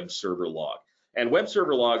a web server log. And web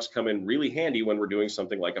server logs come in really handy when we're doing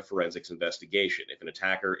something like a forensics investigation. If an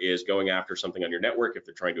attacker is going after something on your network, if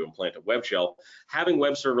they're trying to implant a web shell, having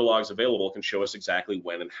web server logs available can show us exactly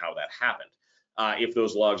when and how that happened. If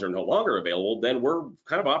those logs are no longer available, then we're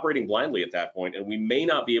kind of operating blindly at that point, and we may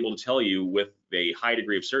not be able to tell you with a high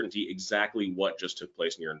degree of certainty exactly what just took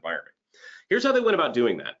place in your environment. Here's how they went about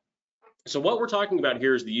doing that. So what we're talking about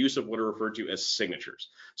here is the use of what are referred to as signatures.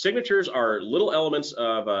 Signatures are little elements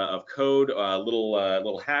of code,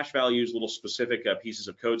 little hash values, little specific pieces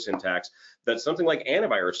of code syntax that something like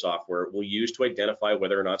antivirus software will use to identify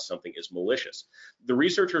whether or not something is malicious. The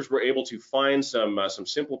researchers were able to find some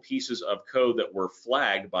simple pieces of code that were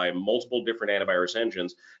flagged by multiple different antivirus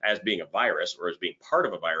engines as being a virus or as being part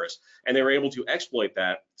of a virus, and they were able to exploit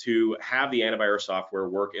that to have the antivirus software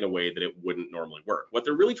work in a way that it wouldn't normally work. What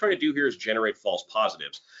they're really trying to do here is generate false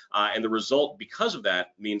positives, and the result because of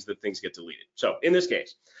that means that things get deleted. So in this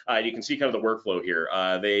case, you can see kind of the workflow here.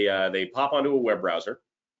 They pop onto a web browser,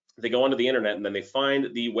 they go onto the internet, and then they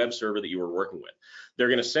find the web server that you were working with. They're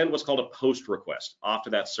going to send what's called a post request off to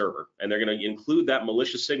that server, and they're going to include that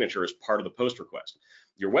malicious signature as part of the post request.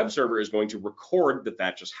 Your web server is going to record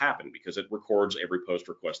that just happened because it records every post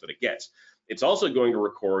request that it gets. It's also going to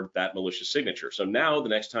record that malicious signature. So now the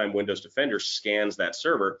next time Windows Defender scans that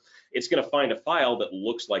server, it's going to find a file that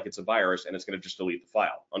looks like it's a virus, and it's going to just delete the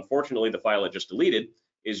file. Unfortunately, the file it just deleted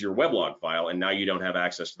is your weblog file, and now you don't have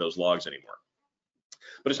access to those logs anymore.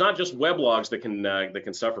 But it's not just web logs that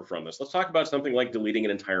can suffer from this. Let's talk about something like deleting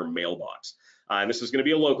an entire mailbox. And this is going to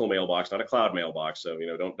be a local mailbox, not a cloud mailbox. So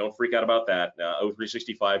don't freak out about that.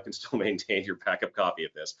 O365 can still maintain your backup copy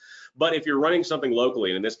of this. But if you're running something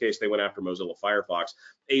locally, and in this case they went after Mozilla Firefox,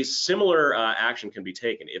 a similar action can be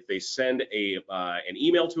taken. If they send an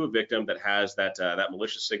email to a victim that has that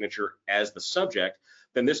malicious signature as the subject,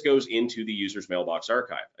 then this goes into the user's mailbox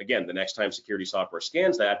archive. Again, the next time security software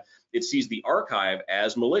scans that, it sees the archive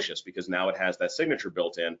as malicious because now it has that signature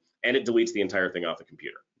built in, and it deletes the entire thing off the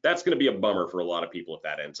computer. That's going to be a bummer for a lot of people if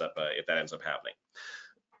that ends up happening.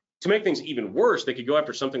 To make things even worse, they could go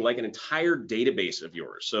after something like an entire database of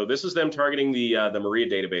yours. So this is them targeting the Maria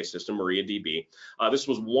database system, MariaDB. This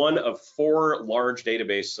was one of 4 large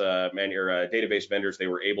database vendors they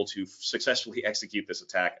were able to successfully execute this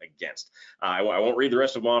attack against. I won't read the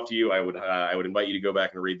rest of them off to you. I would invite you to go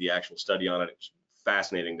back and read the actual study on it. It's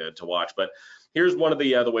fascinating to watch. But here's one of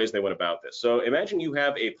the ways they went about this. So imagine you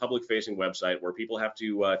have a public-facing website where people have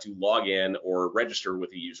to log in or register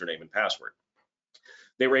with a username and password.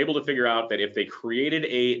 They were able to figure out that if they created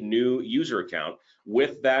a new user account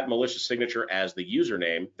with that malicious signature as the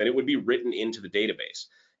username, then it would be written into the database.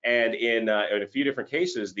 And in a few different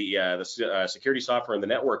cases, the security software in the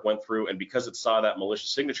network went through, and because it saw that malicious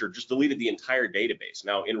signature, just deleted the entire database.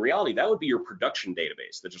 Now, in reality, that would be your production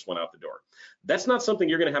database that just went out the door. That's not something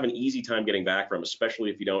you're going to have an easy time getting back from, especially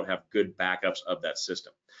if you don't have good backups of that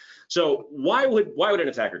system. So why would an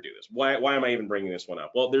attacker do this? Why am I even bringing this one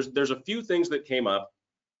up? Well, there's a few things that came up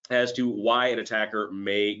as to why an attacker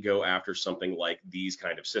may go after something like these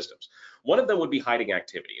kind of systems. One of them would be hiding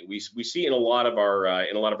activity. And we see in a lot of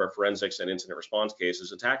our forensics and incident response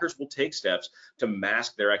cases, attackers will take steps to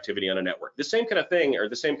mask their activity on a network. The same kind of thing, or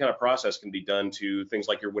the same kind of process, can be done to things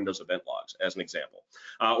like your Windows event logs, as an example,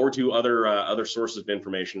 or to other sources of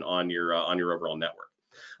information on your overall network.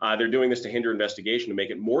 They're doing this to hinder investigation, to make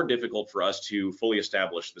it more difficult for us to fully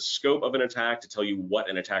establish the scope of an attack, to tell you what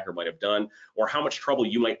an attacker might have done, or how much trouble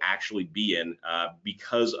you might actually be in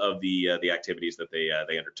because of the activities that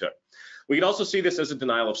they undertook. We could also see this as a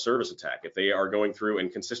denial of service attack. If they are going through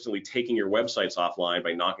and consistently taking your websites offline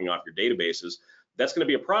by knocking off your databases, that's going to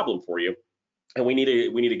be a problem for you. And we need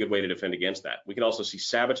a good way to defend against that. We could also see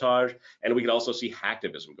sabotage, and we could also see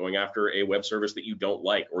hacktivism, going after a web service that you don't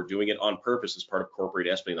like, or doing it on purpose as part of corporate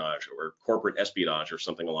espionage or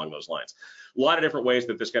something along those lines. A lot of different ways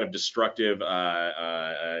that this kind of destructive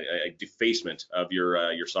defacement of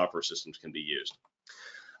your software systems can be used.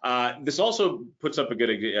 This also puts up a good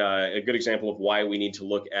example of why we need to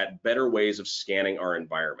look at better ways of scanning our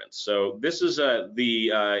environments. So this is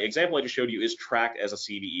the example I just showed you is tracked as a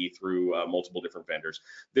CVE through multiple different vendors.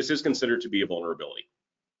 This is considered to be a vulnerability.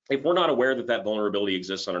 If we're not aware that that vulnerability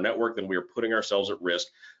exists on our network, then we are putting ourselves at risk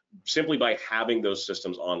simply by having those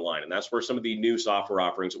systems online. And that's where some of the new software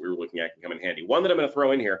offerings that we were looking at can come in handy. One that I'm going to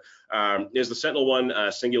throw in here is the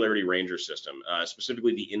SentinelOne Singularity Ranger system,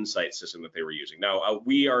 specifically the Insight system that they were using. Now,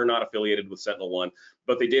 we are not affiliated with SentinelOne,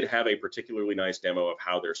 but they did have a particularly nice demo of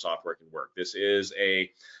how their software can work. This is an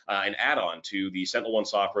add-on to the SentinelOne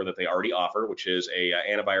software that they already offer, which is a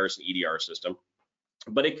antivirus and EDR system.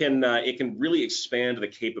 But it can really expand the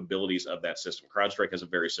capabilities of that system. CrowdStrike has a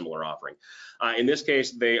very similar offering. In this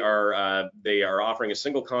case, they are offering a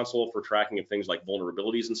single console for tracking of things like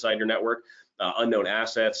vulnerabilities inside your network, unknown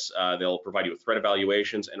assets. They'll provide you with threat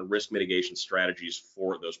evaluations and risk mitigation strategies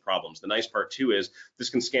for those problems. The nice part too is this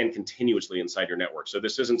can scan continuously inside your network. So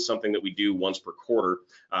this isn't something that we do once per quarter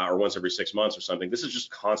or once every 6 months or something. This is just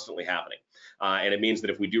constantly happening. And it means that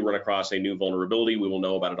if we do run across a new vulnerability, we will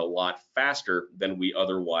know about it a lot faster than we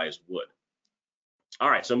otherwise would. All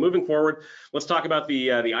right, so moving forward, let's talk about the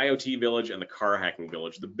IoT village and the car hacking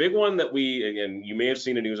village. The big one that and you may have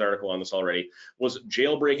seen a news article on this already, was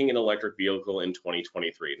jailbreaking an electric vehicle in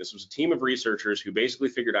 2023. This was a team of researchers who basically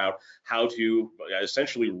figured out how to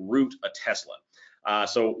essentially root a Tesla.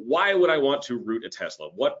 So why would I want to root a Tesla?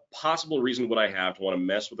 What possible reason would I have to want to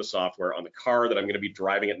mess with the software on the car that I'm going to be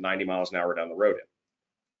driving at 90 miles an hour down the road in?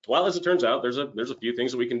 Well, as it turns out, there's a few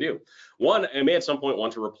things that we can do. One, I may at some point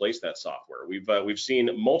want to replace that software. We've seen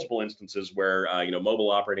multiple instances where mobile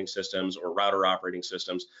operating systems or router operating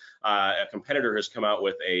systems, a competitor has come out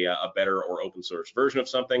with a better or open source version of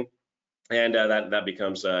something, and that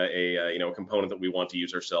becomes a component that we want to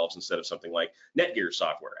use ourselves instead of something like Netgear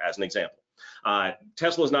software, as an example.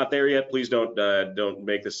 Tesla's not there yet. Please don't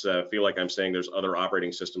make this feel like I'm saying there's other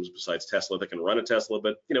operating systems besides Tesla that can run a Tesla,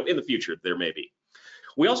 but in the future there may be.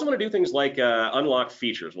 We also want to do things like unlock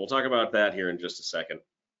features. We'll talk about that here in just a second.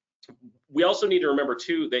 We also need to remember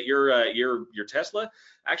too that your Tesla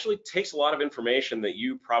actually takes a lot of information that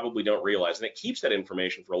you probably don't realize, and it keeps that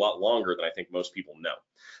information for a lot longer than I think most people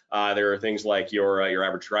know. There are things like your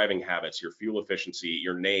average driving habits, your fuel efficiency,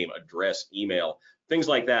 your name, address, email, things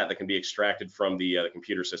like that can be extracted from the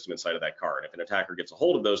computer system inside of that car. And if an attacker gets a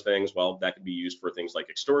hold of those things, well, that can be used for things like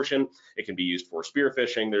extortion. It can be used for spear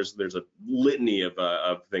phishing. There's a litany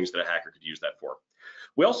of things that a hacker could use that for.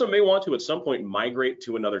 We also may want to at some point migrate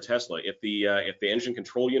to another Tesla. If the engine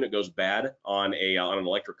control unit goes bad on an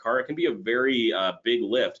electric car, it can be a very big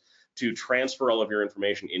lift to transfer all of your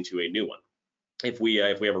information into a new one. If we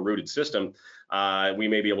have a rooted system, we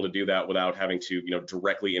may be able to do that without having to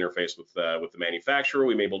directly interface with the manufacturer.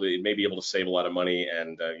 We may be able to save a lot of money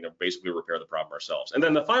and basically repair the problem ourselves. And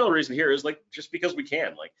then the final reason here is just because we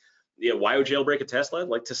can. Why would jailbreak a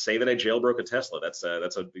Tesla? To say that I jailbroke a Tesla. That's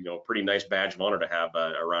a pretty nice badge of honor to have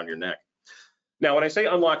around your neck. Now, when I say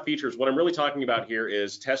unlock features, what I'm really talking about here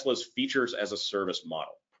is Tesla's features as a service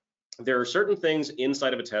model. there are certain things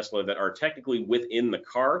inside of a Tesla that are technically within the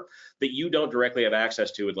car that you don't directly have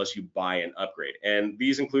access to unless you buy an upgrade. And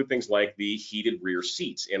these include things like the heated rear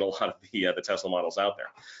seats in a lot of the Tesla models out there.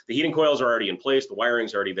 The heating coils are already in place, the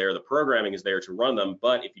wiring's already there, the programming is there to run them,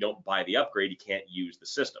 but if you don't buy the upgrade, you can't use the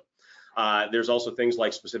system. There's also things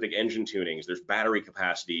like specific engine tunings, there's battery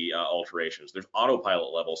capacity alterations, there's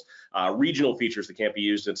autopilot levels, regional features that can't be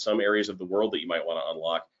used in some areas of the world that you might want to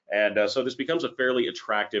unlock. And so this becomes a fairly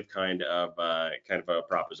attractive kind of a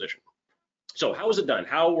proposition. So how is it done?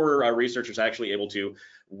 How were researchers actually able to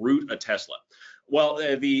root a Tesla? Well,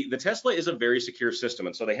 the Tesla is a very secure system,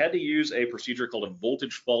 and so they had to use a procedure called a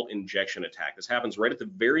voltage fault injection attack. This happens right at the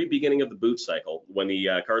very beginning of the boot cycle when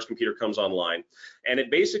the car's computer comes online, and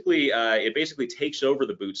it basically takes over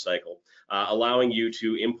the boot cycle, allowing you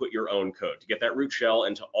to input your own code to get that root shell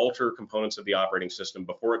and to alter components of the operating system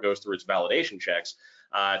before it goes through its validation checks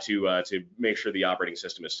to make sure the operating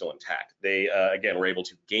system is still intact. They again were able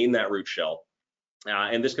to gain that root shell,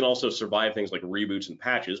 and this can also survive things like reboots and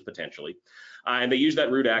patches potentially. And they used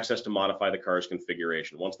that root access to modify the car's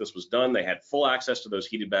configuration. Once this was done, they had full access to those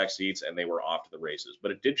heated back seats and they were off to the races.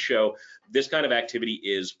 But it did show this kind of activity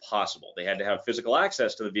is possible. They had to have physical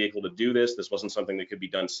access to the vehicle to do this. This wasn't something that could be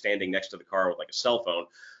done standing next to the car with like a cell phone.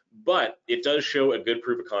 But it does show a good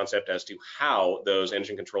proof of concept as to how those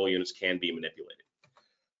engine control units can be manipulated.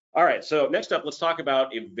 All right, so next up, let's talk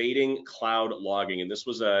about evading cloud logging. And this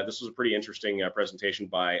was a pretty interesting presentation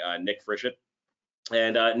by Nick Frischett.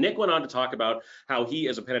 And Nick went on to talk about how he,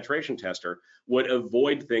 as a penetration tester, would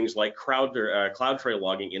avoid things like CloudTrail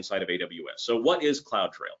logging inside of AWS. So what is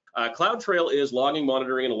CloudTrail? CloudTrail is logging,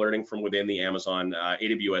 monitoring, and alerting from within the Amazon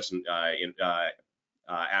AWS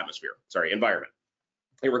environment.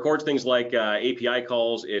 It records things like API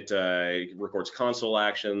calls, it records console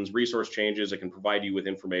actions, resource changes, it can provide you with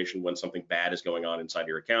information when something bad is going on inside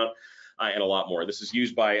your account, and a lot more. This is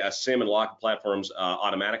used by SIM and lock platforms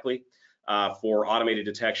automatically for automated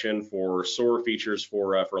detection, for SOAR features,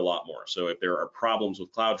 for a lot more. So if there are problems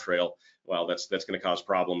with CloudTrail, well, that's going to cause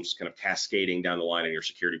problems kind of cascading down the line in your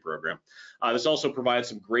security program. This also provides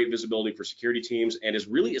some great visibility for security teams and is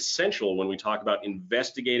really essential when we talk about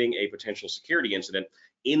investigating a potential security incident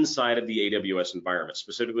inside of the AWS environment,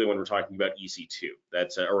 specifically when we're talking about EC2,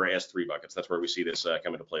 or S3 buckets. That's where we see this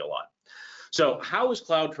come into play a lot. So how is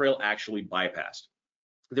CloudTrail actually bypassed?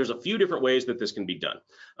 There's a few different ways that this can be done.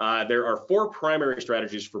 There are 4 primary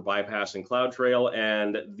strategies for bypassing CloudTrail,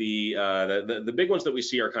 and the big ones that we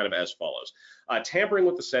see are kind of as follows. Tampering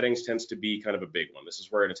with the settings tends to be kind of a big one. This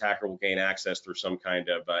is where an attacker will gain access through some kind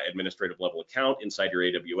of administrative level account inside your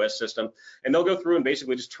AWS system, and they'll go through and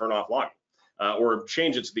basically just turn off logging. Or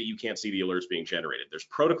change it so that you can't see the alerts being generated. There's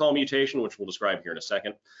protocol mutation, which we'll describe here in a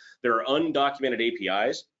second. There are undocumented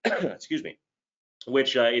APIs, excuse me,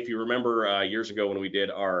 which if you remember years ago when we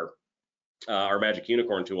did our Magic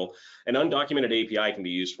Unicorn tool, an undocumented API can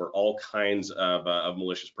be used for all kinds of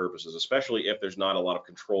malicious purposes, especially if there's not a lot of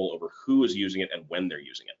control over who is using it and when they're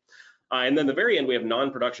using it. And then the very end, we have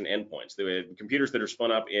non-production endpoints, the computers that are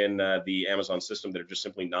spun up in the Amazon system that are just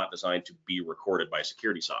simply not designed to be recorded by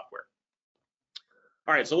security software.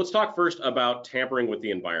 All right, so let's talk first about tampering with the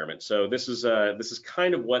environment. So this is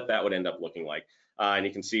kind of what that would end up looking like. And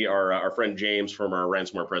you can see our friend James from our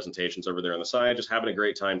ransomware presentations over there on the side, just having a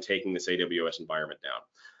great time taking this AWS environment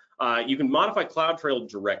down. You can modify CloudTrail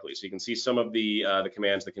directly, so you can see some of the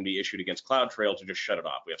commands that can be issued against CloudTrail to just shut it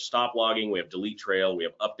off. We have stop logging, we have delete trail, we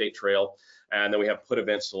have update trail, and then we have put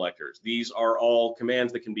event selectors. These are all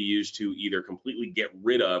commands that can be used to either completely get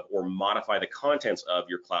rid of or modify the contents of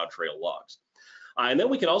your CloudTrail logs. And then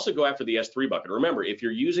we can also go after the S3 bucket. Remember, if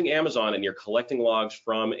you're using Amazon and you're collecting logs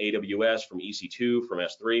from AWS, from EC2, from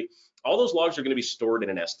S3, all those logs are going to be stored in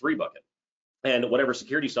an S3 bucket. And whatever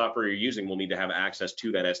security software you're using will need to have access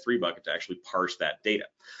to that S3 bucket to actually parse that data.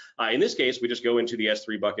 In this case, we just go into the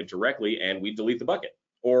S3 bucket directly and we delete the bucket.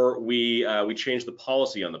 Or we change the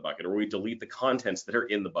policy on the bucket, or we delete the contents that are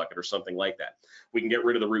in the bucket, or something like that. We can get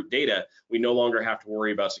rid of the root data. We no longer have to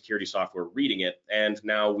worry about security software reading it, and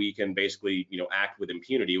now we can basically, act with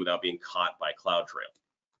impunity without being caught by CloudTrail.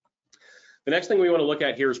 The next thing we want to look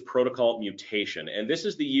at here is protocol mutation, and this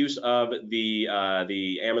is the use of the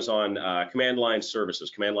Amazon command line services,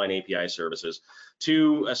 command line API services,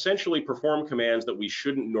 to essentially perform commands that we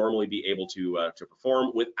shouldn't normally be able to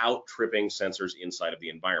perform without tripping sensors inside of the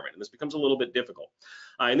environment. And this becomes a little bit difficult.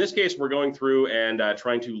 In this case, we're going through and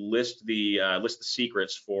trying to list the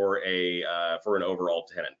secrets for an overall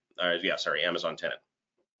tenant. Amazon tenant.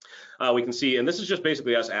 We can see, and this is just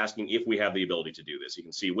basically us asking if we have the ability to do this. You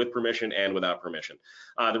can see with permission and without permission.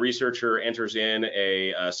 The researcher enters in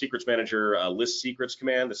a secrets manager list secrets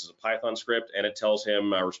command. This is a Python script, and it tells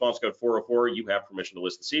him response code 404, you have permission to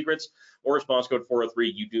list the secrets, or response code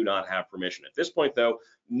 403, you do not have permission. At this point, though,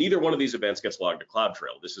 neither one of these events gets logged to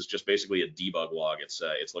CloudTrail. This is just basically a debug log it's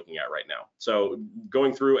looking at right now. So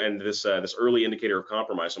going through and this early indicator of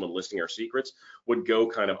compromise, someone listing our secrets, would go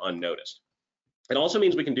kind of unnoticed. It also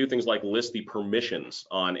means we can do things like list the permissions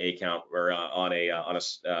on a account or on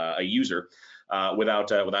a user without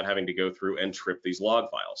having to go through and trip these log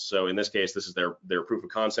files. So in this case, this is their proof of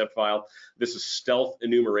concept file. This is stealth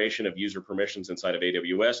enumeration of user permissions inside of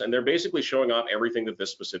AWS, and they're basically showing off everything that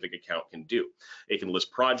this specific account can do. It can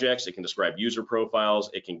list projects, it can describe user profiles,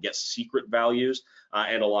 it can get secret values,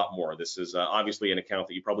 and a lot more. This is obviously an account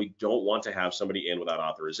that you probably don't want to have somebody in without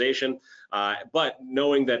authorization, but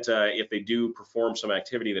knowing that if they do perform some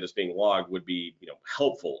activity that is being logged would be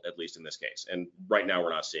helpful, at least in this case. And right now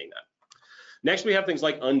we're not seeing that. Next, we have things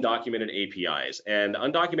like undocumented APIs, and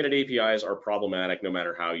undocumented APIs are problematic no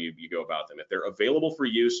matter how you go about them. If they're available for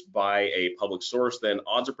use by a public source, then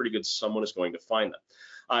odds are pretty good someone is going to find them.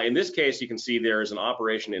 In this case, you can see there is an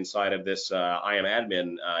operation inside of this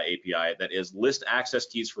IAM-admin API that is list access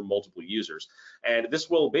keys for multiple users. And this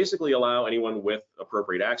will basically allow anyone with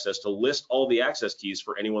appropriate access to list all the access keys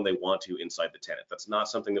for anyone they want to inside the tenant. That's not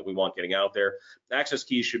something that we want getting out there. Access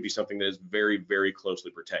keys should be something that is very, very closely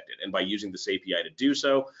protected. And by using this API to do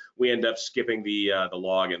so, we end up skipping the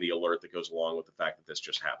log and the alert that goes along with the fact that this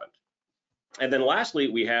just happened. And then lastly,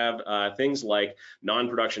 we have things like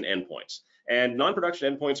non-production endpoints. And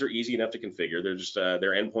non-production endpoints are easy enough to configure. They're just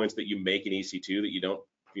they're endpoints that you make in EC2 that you don't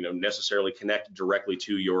necessarily connect directly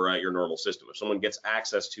to your normal system. If someone gets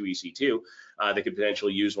access to EC2, they could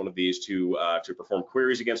potentially use one of these to perform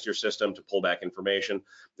queries against your system, to pull back information.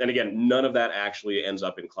 And again, none of that actually ends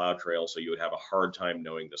up in CloudTrail, so you would have a hard time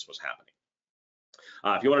knowing this was happening.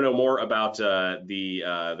 If you want to know more about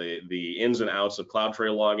the ins and outs of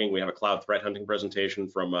CloudTrail logging, we have a cloud threat hunting presentation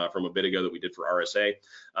from a bit ago that we did for RSA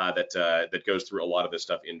that goes through a lot of this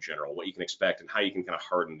stuff in general, what you can expect and how you can kind of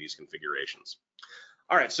harden these configurations.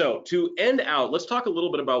 All right, so to end out, let's talk a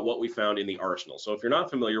little bit about what we found in the Arsenal. So if you're not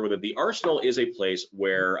familiar with it, the Arsenal is a place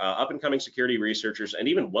where up-and-coming security researchers and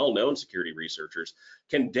even well-known security researchers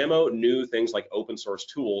can demo new things like open source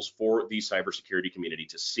tools for the cybersecurity community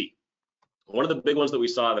to see. One of the big ones that we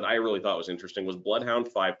saw that I really thought was interesting was Bloodhound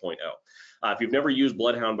 5.0. If you've never used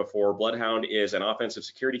Bloodhound before, Bloodhound is an offensive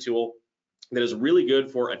security tool that is really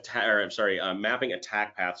good for mapping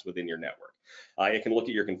attack paths within your network. It can look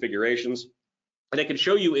at your configurations, and it can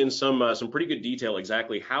show you in some pretty good detail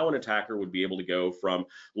exactly how an attacker would be able to go from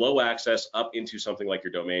low access up into something like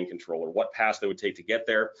your domain controller, what paths they would take to get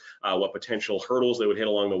there, what potential hurdles they would hit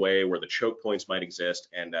along the way, where the choke points might exist,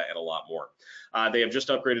 and a lot more. They have just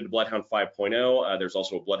upgraded to Bloodhound 5.0. There's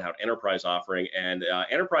also a Bloodhound Enterprise offering, and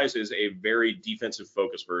Enterprise is a very defensive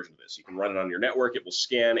focused version of this. You can run it on your network, it will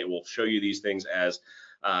scan, it will show you these things as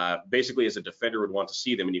basically as a defender would want to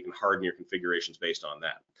see them, and you can harden your configurations based on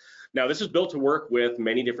that. Now, this is built to work with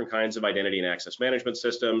many different kinds of identity and access management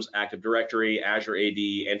systems. Active Directory, Azure AD,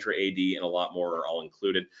 Entra AD, and a lot more are all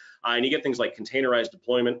included. And you get things like containerized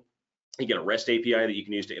deployment. You get a REST API that you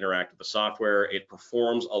can use to interact with the software. It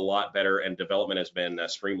performs a lot better, and development has been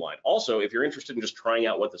streamlined. Also, if you're interested in just trying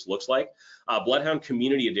out what this looks like, Bloodhound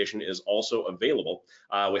Community Edition is also available.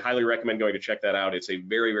 We highly recommend going to check that out. It's a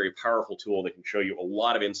very, very powerful tool that can show you a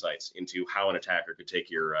lot of insights into how an attacker could take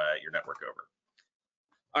your network over.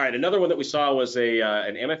 All right, another one that we saw was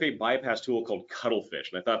an MFA bypass tool called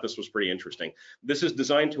Cuttlefish, and I thought this was pretty interesting. This is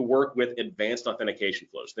designed to work with advanced authentication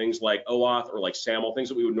flows, things like OAuth or like SAML, things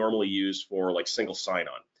that we would normally use for like single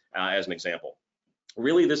sign-on, as an example.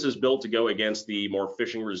 Really, this is built to go against the more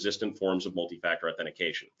phishing-resistant forms of multi-factor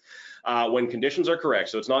authentication. When conditions are correct,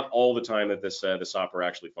 so it's not all the time that this software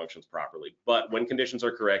actually functions properly, but when conditions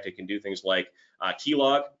are correct, it can do things like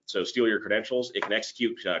keylog, so steal your credentials. It can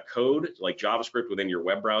execute code like JavaScript within your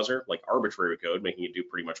web browser, like arbitrary code, making it do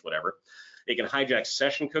pretty much whatever. It can hijack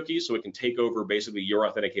session cookies, so it can take over basically your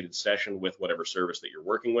authenticated session with whatever service that you're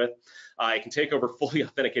working with. It can take over fully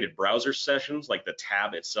authenticated browser sessions, like the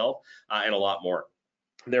tab itself, and a lot more.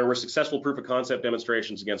 There were successful proof of concept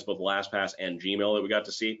demonstrations against both LastPass and Gmail that we got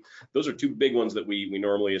to see. Those are two big ones that we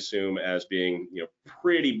normally assume as being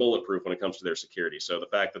pretty bulletproof when it comes to their security. So the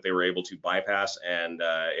fact that they were able to bypass and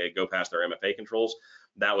go past their MFA controls,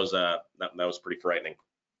 that was pretty frightening.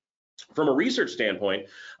 From a research standpoint,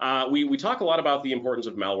 we talk a lot about the importance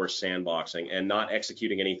of malware sandboxing and not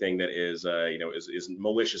executing anything that is, is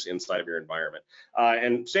malicious inside of your environment.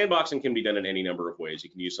 And sandboxing can be done in any number of ways. You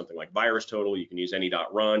can use something like VirusTotal, you can use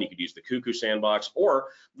any.run, you could use the Cuckoo sandbox, or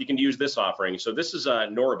you can use this offering. So this is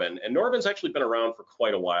Norben, and Norben's actually been around for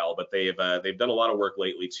quite a while, but they've done a lot of work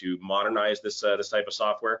lately to modernize this type of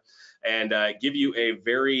software and give you a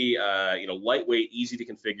very lightweight, easy to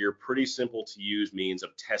configure, pretty simple to use means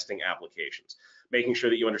of testing applications, making sure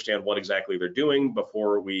that you understand what exactly they're doing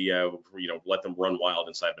before we let them run wild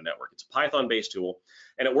inside the network. It's a Python-based tool,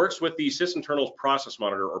 and it works with the sysinternals process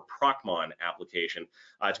monitor, or procmon application,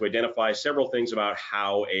 to identify several things about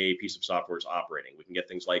how a piece of software is operating. We can get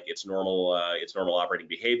things like its normal operating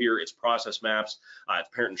behavior, its process maps, its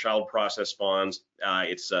parent and child process spawns,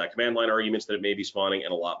 its command line arguments that it may be spawning,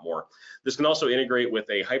 and a lot more. This can also integrate with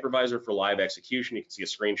a hypervisor for live execution. You can see a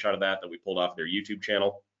screenshot of that we pulled off their YouTube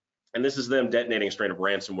channel. And this is them detonating a strain of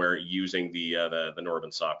ransomware using the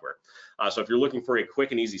Norben software. So if you're looking for a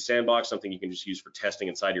quick and easy sandbox, something you can just use for testing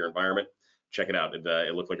inside your environment, check it out.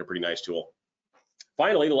 It looked like a pretty nice tool.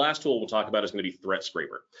 Finally, the last tool we'll talk about is going to be Threat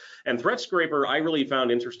Scraper. And Threat Scraper, I really found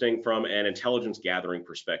interesting from an intelligence gathering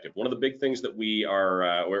perspective. One of the big things that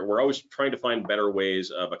we're always trying to find better ways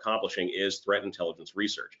of accomplishing is threat intelligence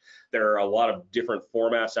research. There are a lot of different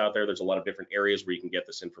formats out there. There's a lot of different areas where you can get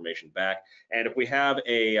this information back. And if we have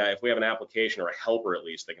an application, or a helper at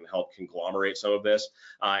least, that can help conglomerate some of this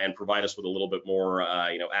and provide us with a little bit more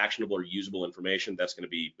actionable or usable information, that's going to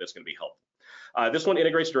be helpful. This one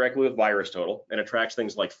integrates directly with VirusTotal, and it tracks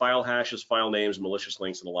things like file hashes, file names, malicious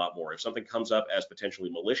links, and a lot more. If something comes up as potentially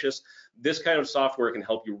malicious, this kind of software can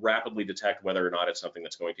help you rapidly detect whether or not it's something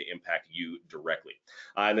that's going to impact you directly.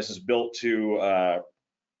 And this is built to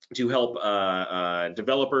help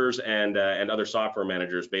developers and other software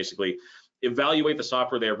managers basically evaluate the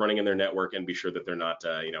software they are running in their network and be sure that they're not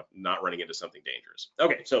running into something dangerous.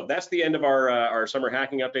 Okay, so that's the end of our summer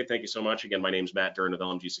hacking update. Thank you so much. Again, my name's Matt Dern of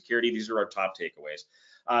LMG Security. These are our top takeaways.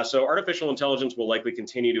 So artificial intelligence will likely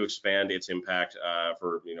continue to expand its impact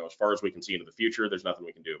for as far as we can see into the future. There's nothing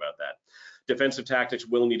we can do about that. Defensive tactics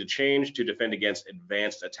will need to change to defend against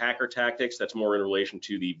advanced attacker tactics. That's more in relation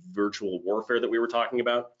to the virtual warfare that we were talking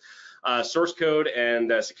about. Source code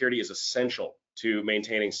and security is essential to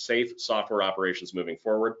maintaining safe software operations moving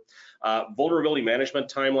forward. Vulnerability management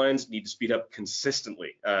timelines need to speed up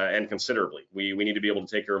consistently and considerably. We need to be able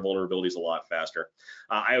to take care of vulnerabilities a lot faster.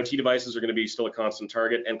 IoT devices are going to be still a constant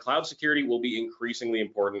target, and cloud security will be increasingly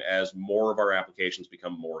important as more of our applications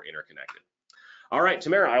become more interconnected. All right,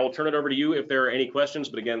 Tamara, I will turn it over to you if there are any questions.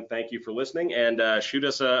 But again, thank you for listening, and shoot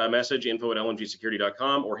us a message,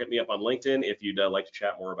 info@lmgsecurity.com, or hit me up on LinkedIn if you'd like to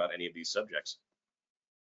chat more about any of these subjects.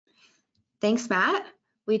 Thanks, Matt.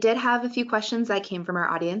 We did have a few questions that came from our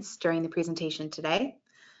audience during the presentation today.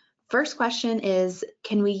 First question is,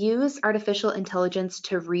 can we use artificial intelligence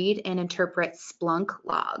to read and interpret Splunk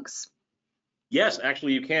logs? Yes,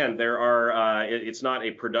 actually you can. There are. It's not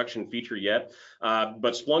a production feature yet,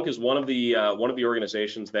 but Splunk is one of the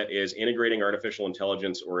organizations that is integrating artificial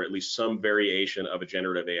intelligence, or at least some variation of a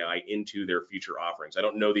generative AI, into their future offerings. I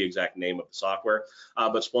don't know the exact name of the software,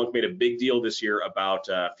 but Splunk made a big deal this year about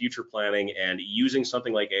future planning and using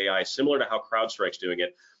something like AI, similar to how CrowdStrike's doing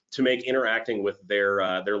it, to make interacting with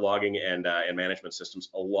their logging and management systems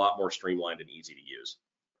a lot more streamlined and easy to use.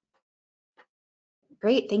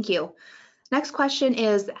 Great, thank you. Next question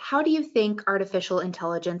is, how do you think artificial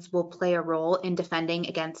intelligence will play a role in defending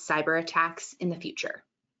against cyber attacks in the future?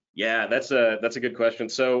 Yeah, that's a good question.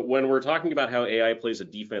 So when we're talking about how AI plays a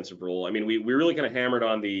defensive role, I mean, we really kind of hammered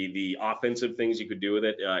on the offensive things you could do with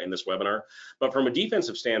it in this webinar. But from a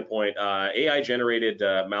defensive standpoint, AI-generated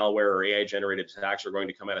malware or AI-generated attacks are going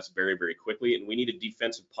to come at us very, very quickly, and we need a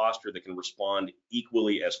defensive posture that can respond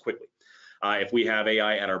equally as quickly. If we have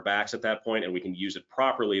AI at our backs at that point and we can use it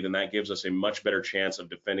properly, then that gives us a much better chance of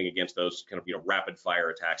defending against those kind of rapid fire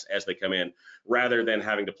attacks as they come in, rather than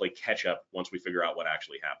having to play catch up once we figure out what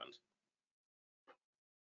actually happened.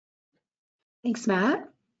 Thanks, Matt.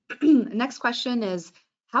 Next question is,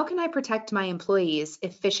 how can I protect my employees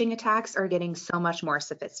if phishing attacks are getting so much more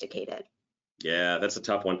sophisticated? Yeah, that's a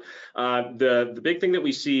tough one. The big thing that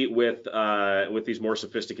we see with these more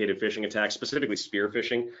sophisticated phishing attacks, specifically spear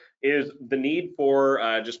phishing, is the need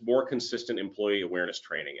for just more consistent employee awareness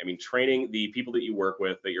training. I mean, training the people that you work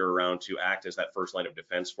with, that you're around, to act as that first line of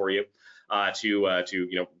defense for you,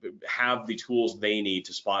 to have the tools they need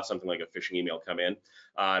to spot something like a phishing email come in,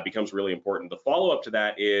 becomes really important. The follow up to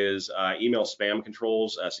that is email spam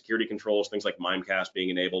controls, security controls, things like Mimecast being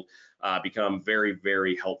enabled, become very,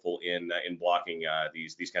 very helpful in blocking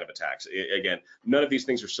these kind of attacks. Again, none of these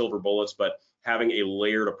things are silver bullets, but having a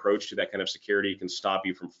layered approach to that kind of security can stop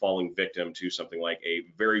you from falling victim to something like a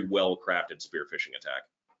very well crafted spear phishing attack.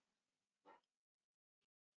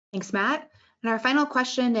 Thanks, Matt. And our final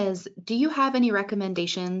question is, do you have any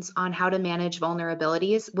recommendations on how to manage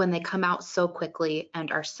vulnerabilities when they come out so quickly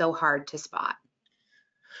and are so hard to spot?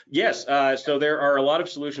 Yes, so there are a lot of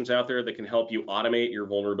solutions out there that can help you automate your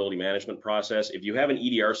vulnerability management process. If you have an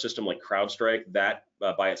EDR system like CrowdStrike, that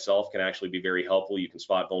by itself can actually be very helpful. You can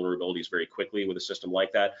spot vulnerabilities very quickly with a system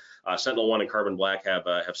like that. SentinelOne and Carbon Black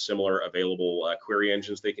have similar available query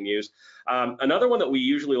engines they can use. Another one that we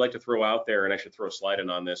usually like to throw out there, and I should throw a slide in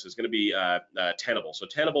on this, is going to be Tenable. So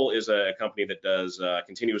Tenable is a company that does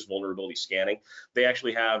continuous vulnerability scanning. They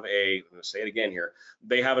actually have I'm going to say it again here,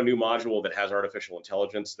 they have a new module that has artificial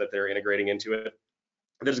intelligence that they're integrating into it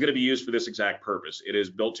that is going to be used for this exact purpose. It is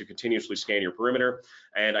built to continuously scan your perimeter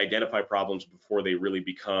and identify problems before they really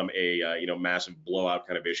become a massive blowout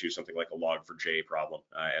kind of issue, something like a log4j problem,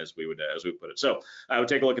 as we would put it. So I would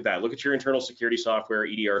take a look at that. Look at your internal security software,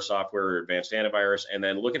 EDR software, or advanced antivirus, and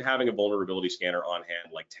then look at having a vulnerability scanner on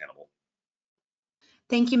hand like Tenable.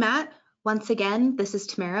 Thank you, Matt. Once again, this is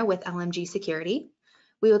Tamara with LMG Security.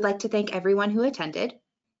 We would like to thank everyone who attended.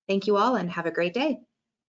 Thank you all and have a great day.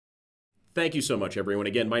 Thank you so much, everyone.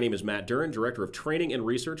 Again, my name is Matt Duran, Director of Training and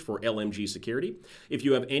Research for LMG Security. If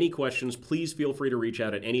you have any questions, please feel free to reach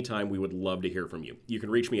out at any time. We would love to hear from you. You can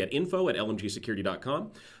reach me at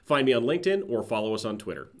info@lmgsecurity.com, find me on LinkedIn, or follow us on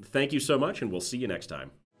Twitter. Thank you so much, and we'll see you next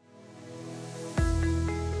time.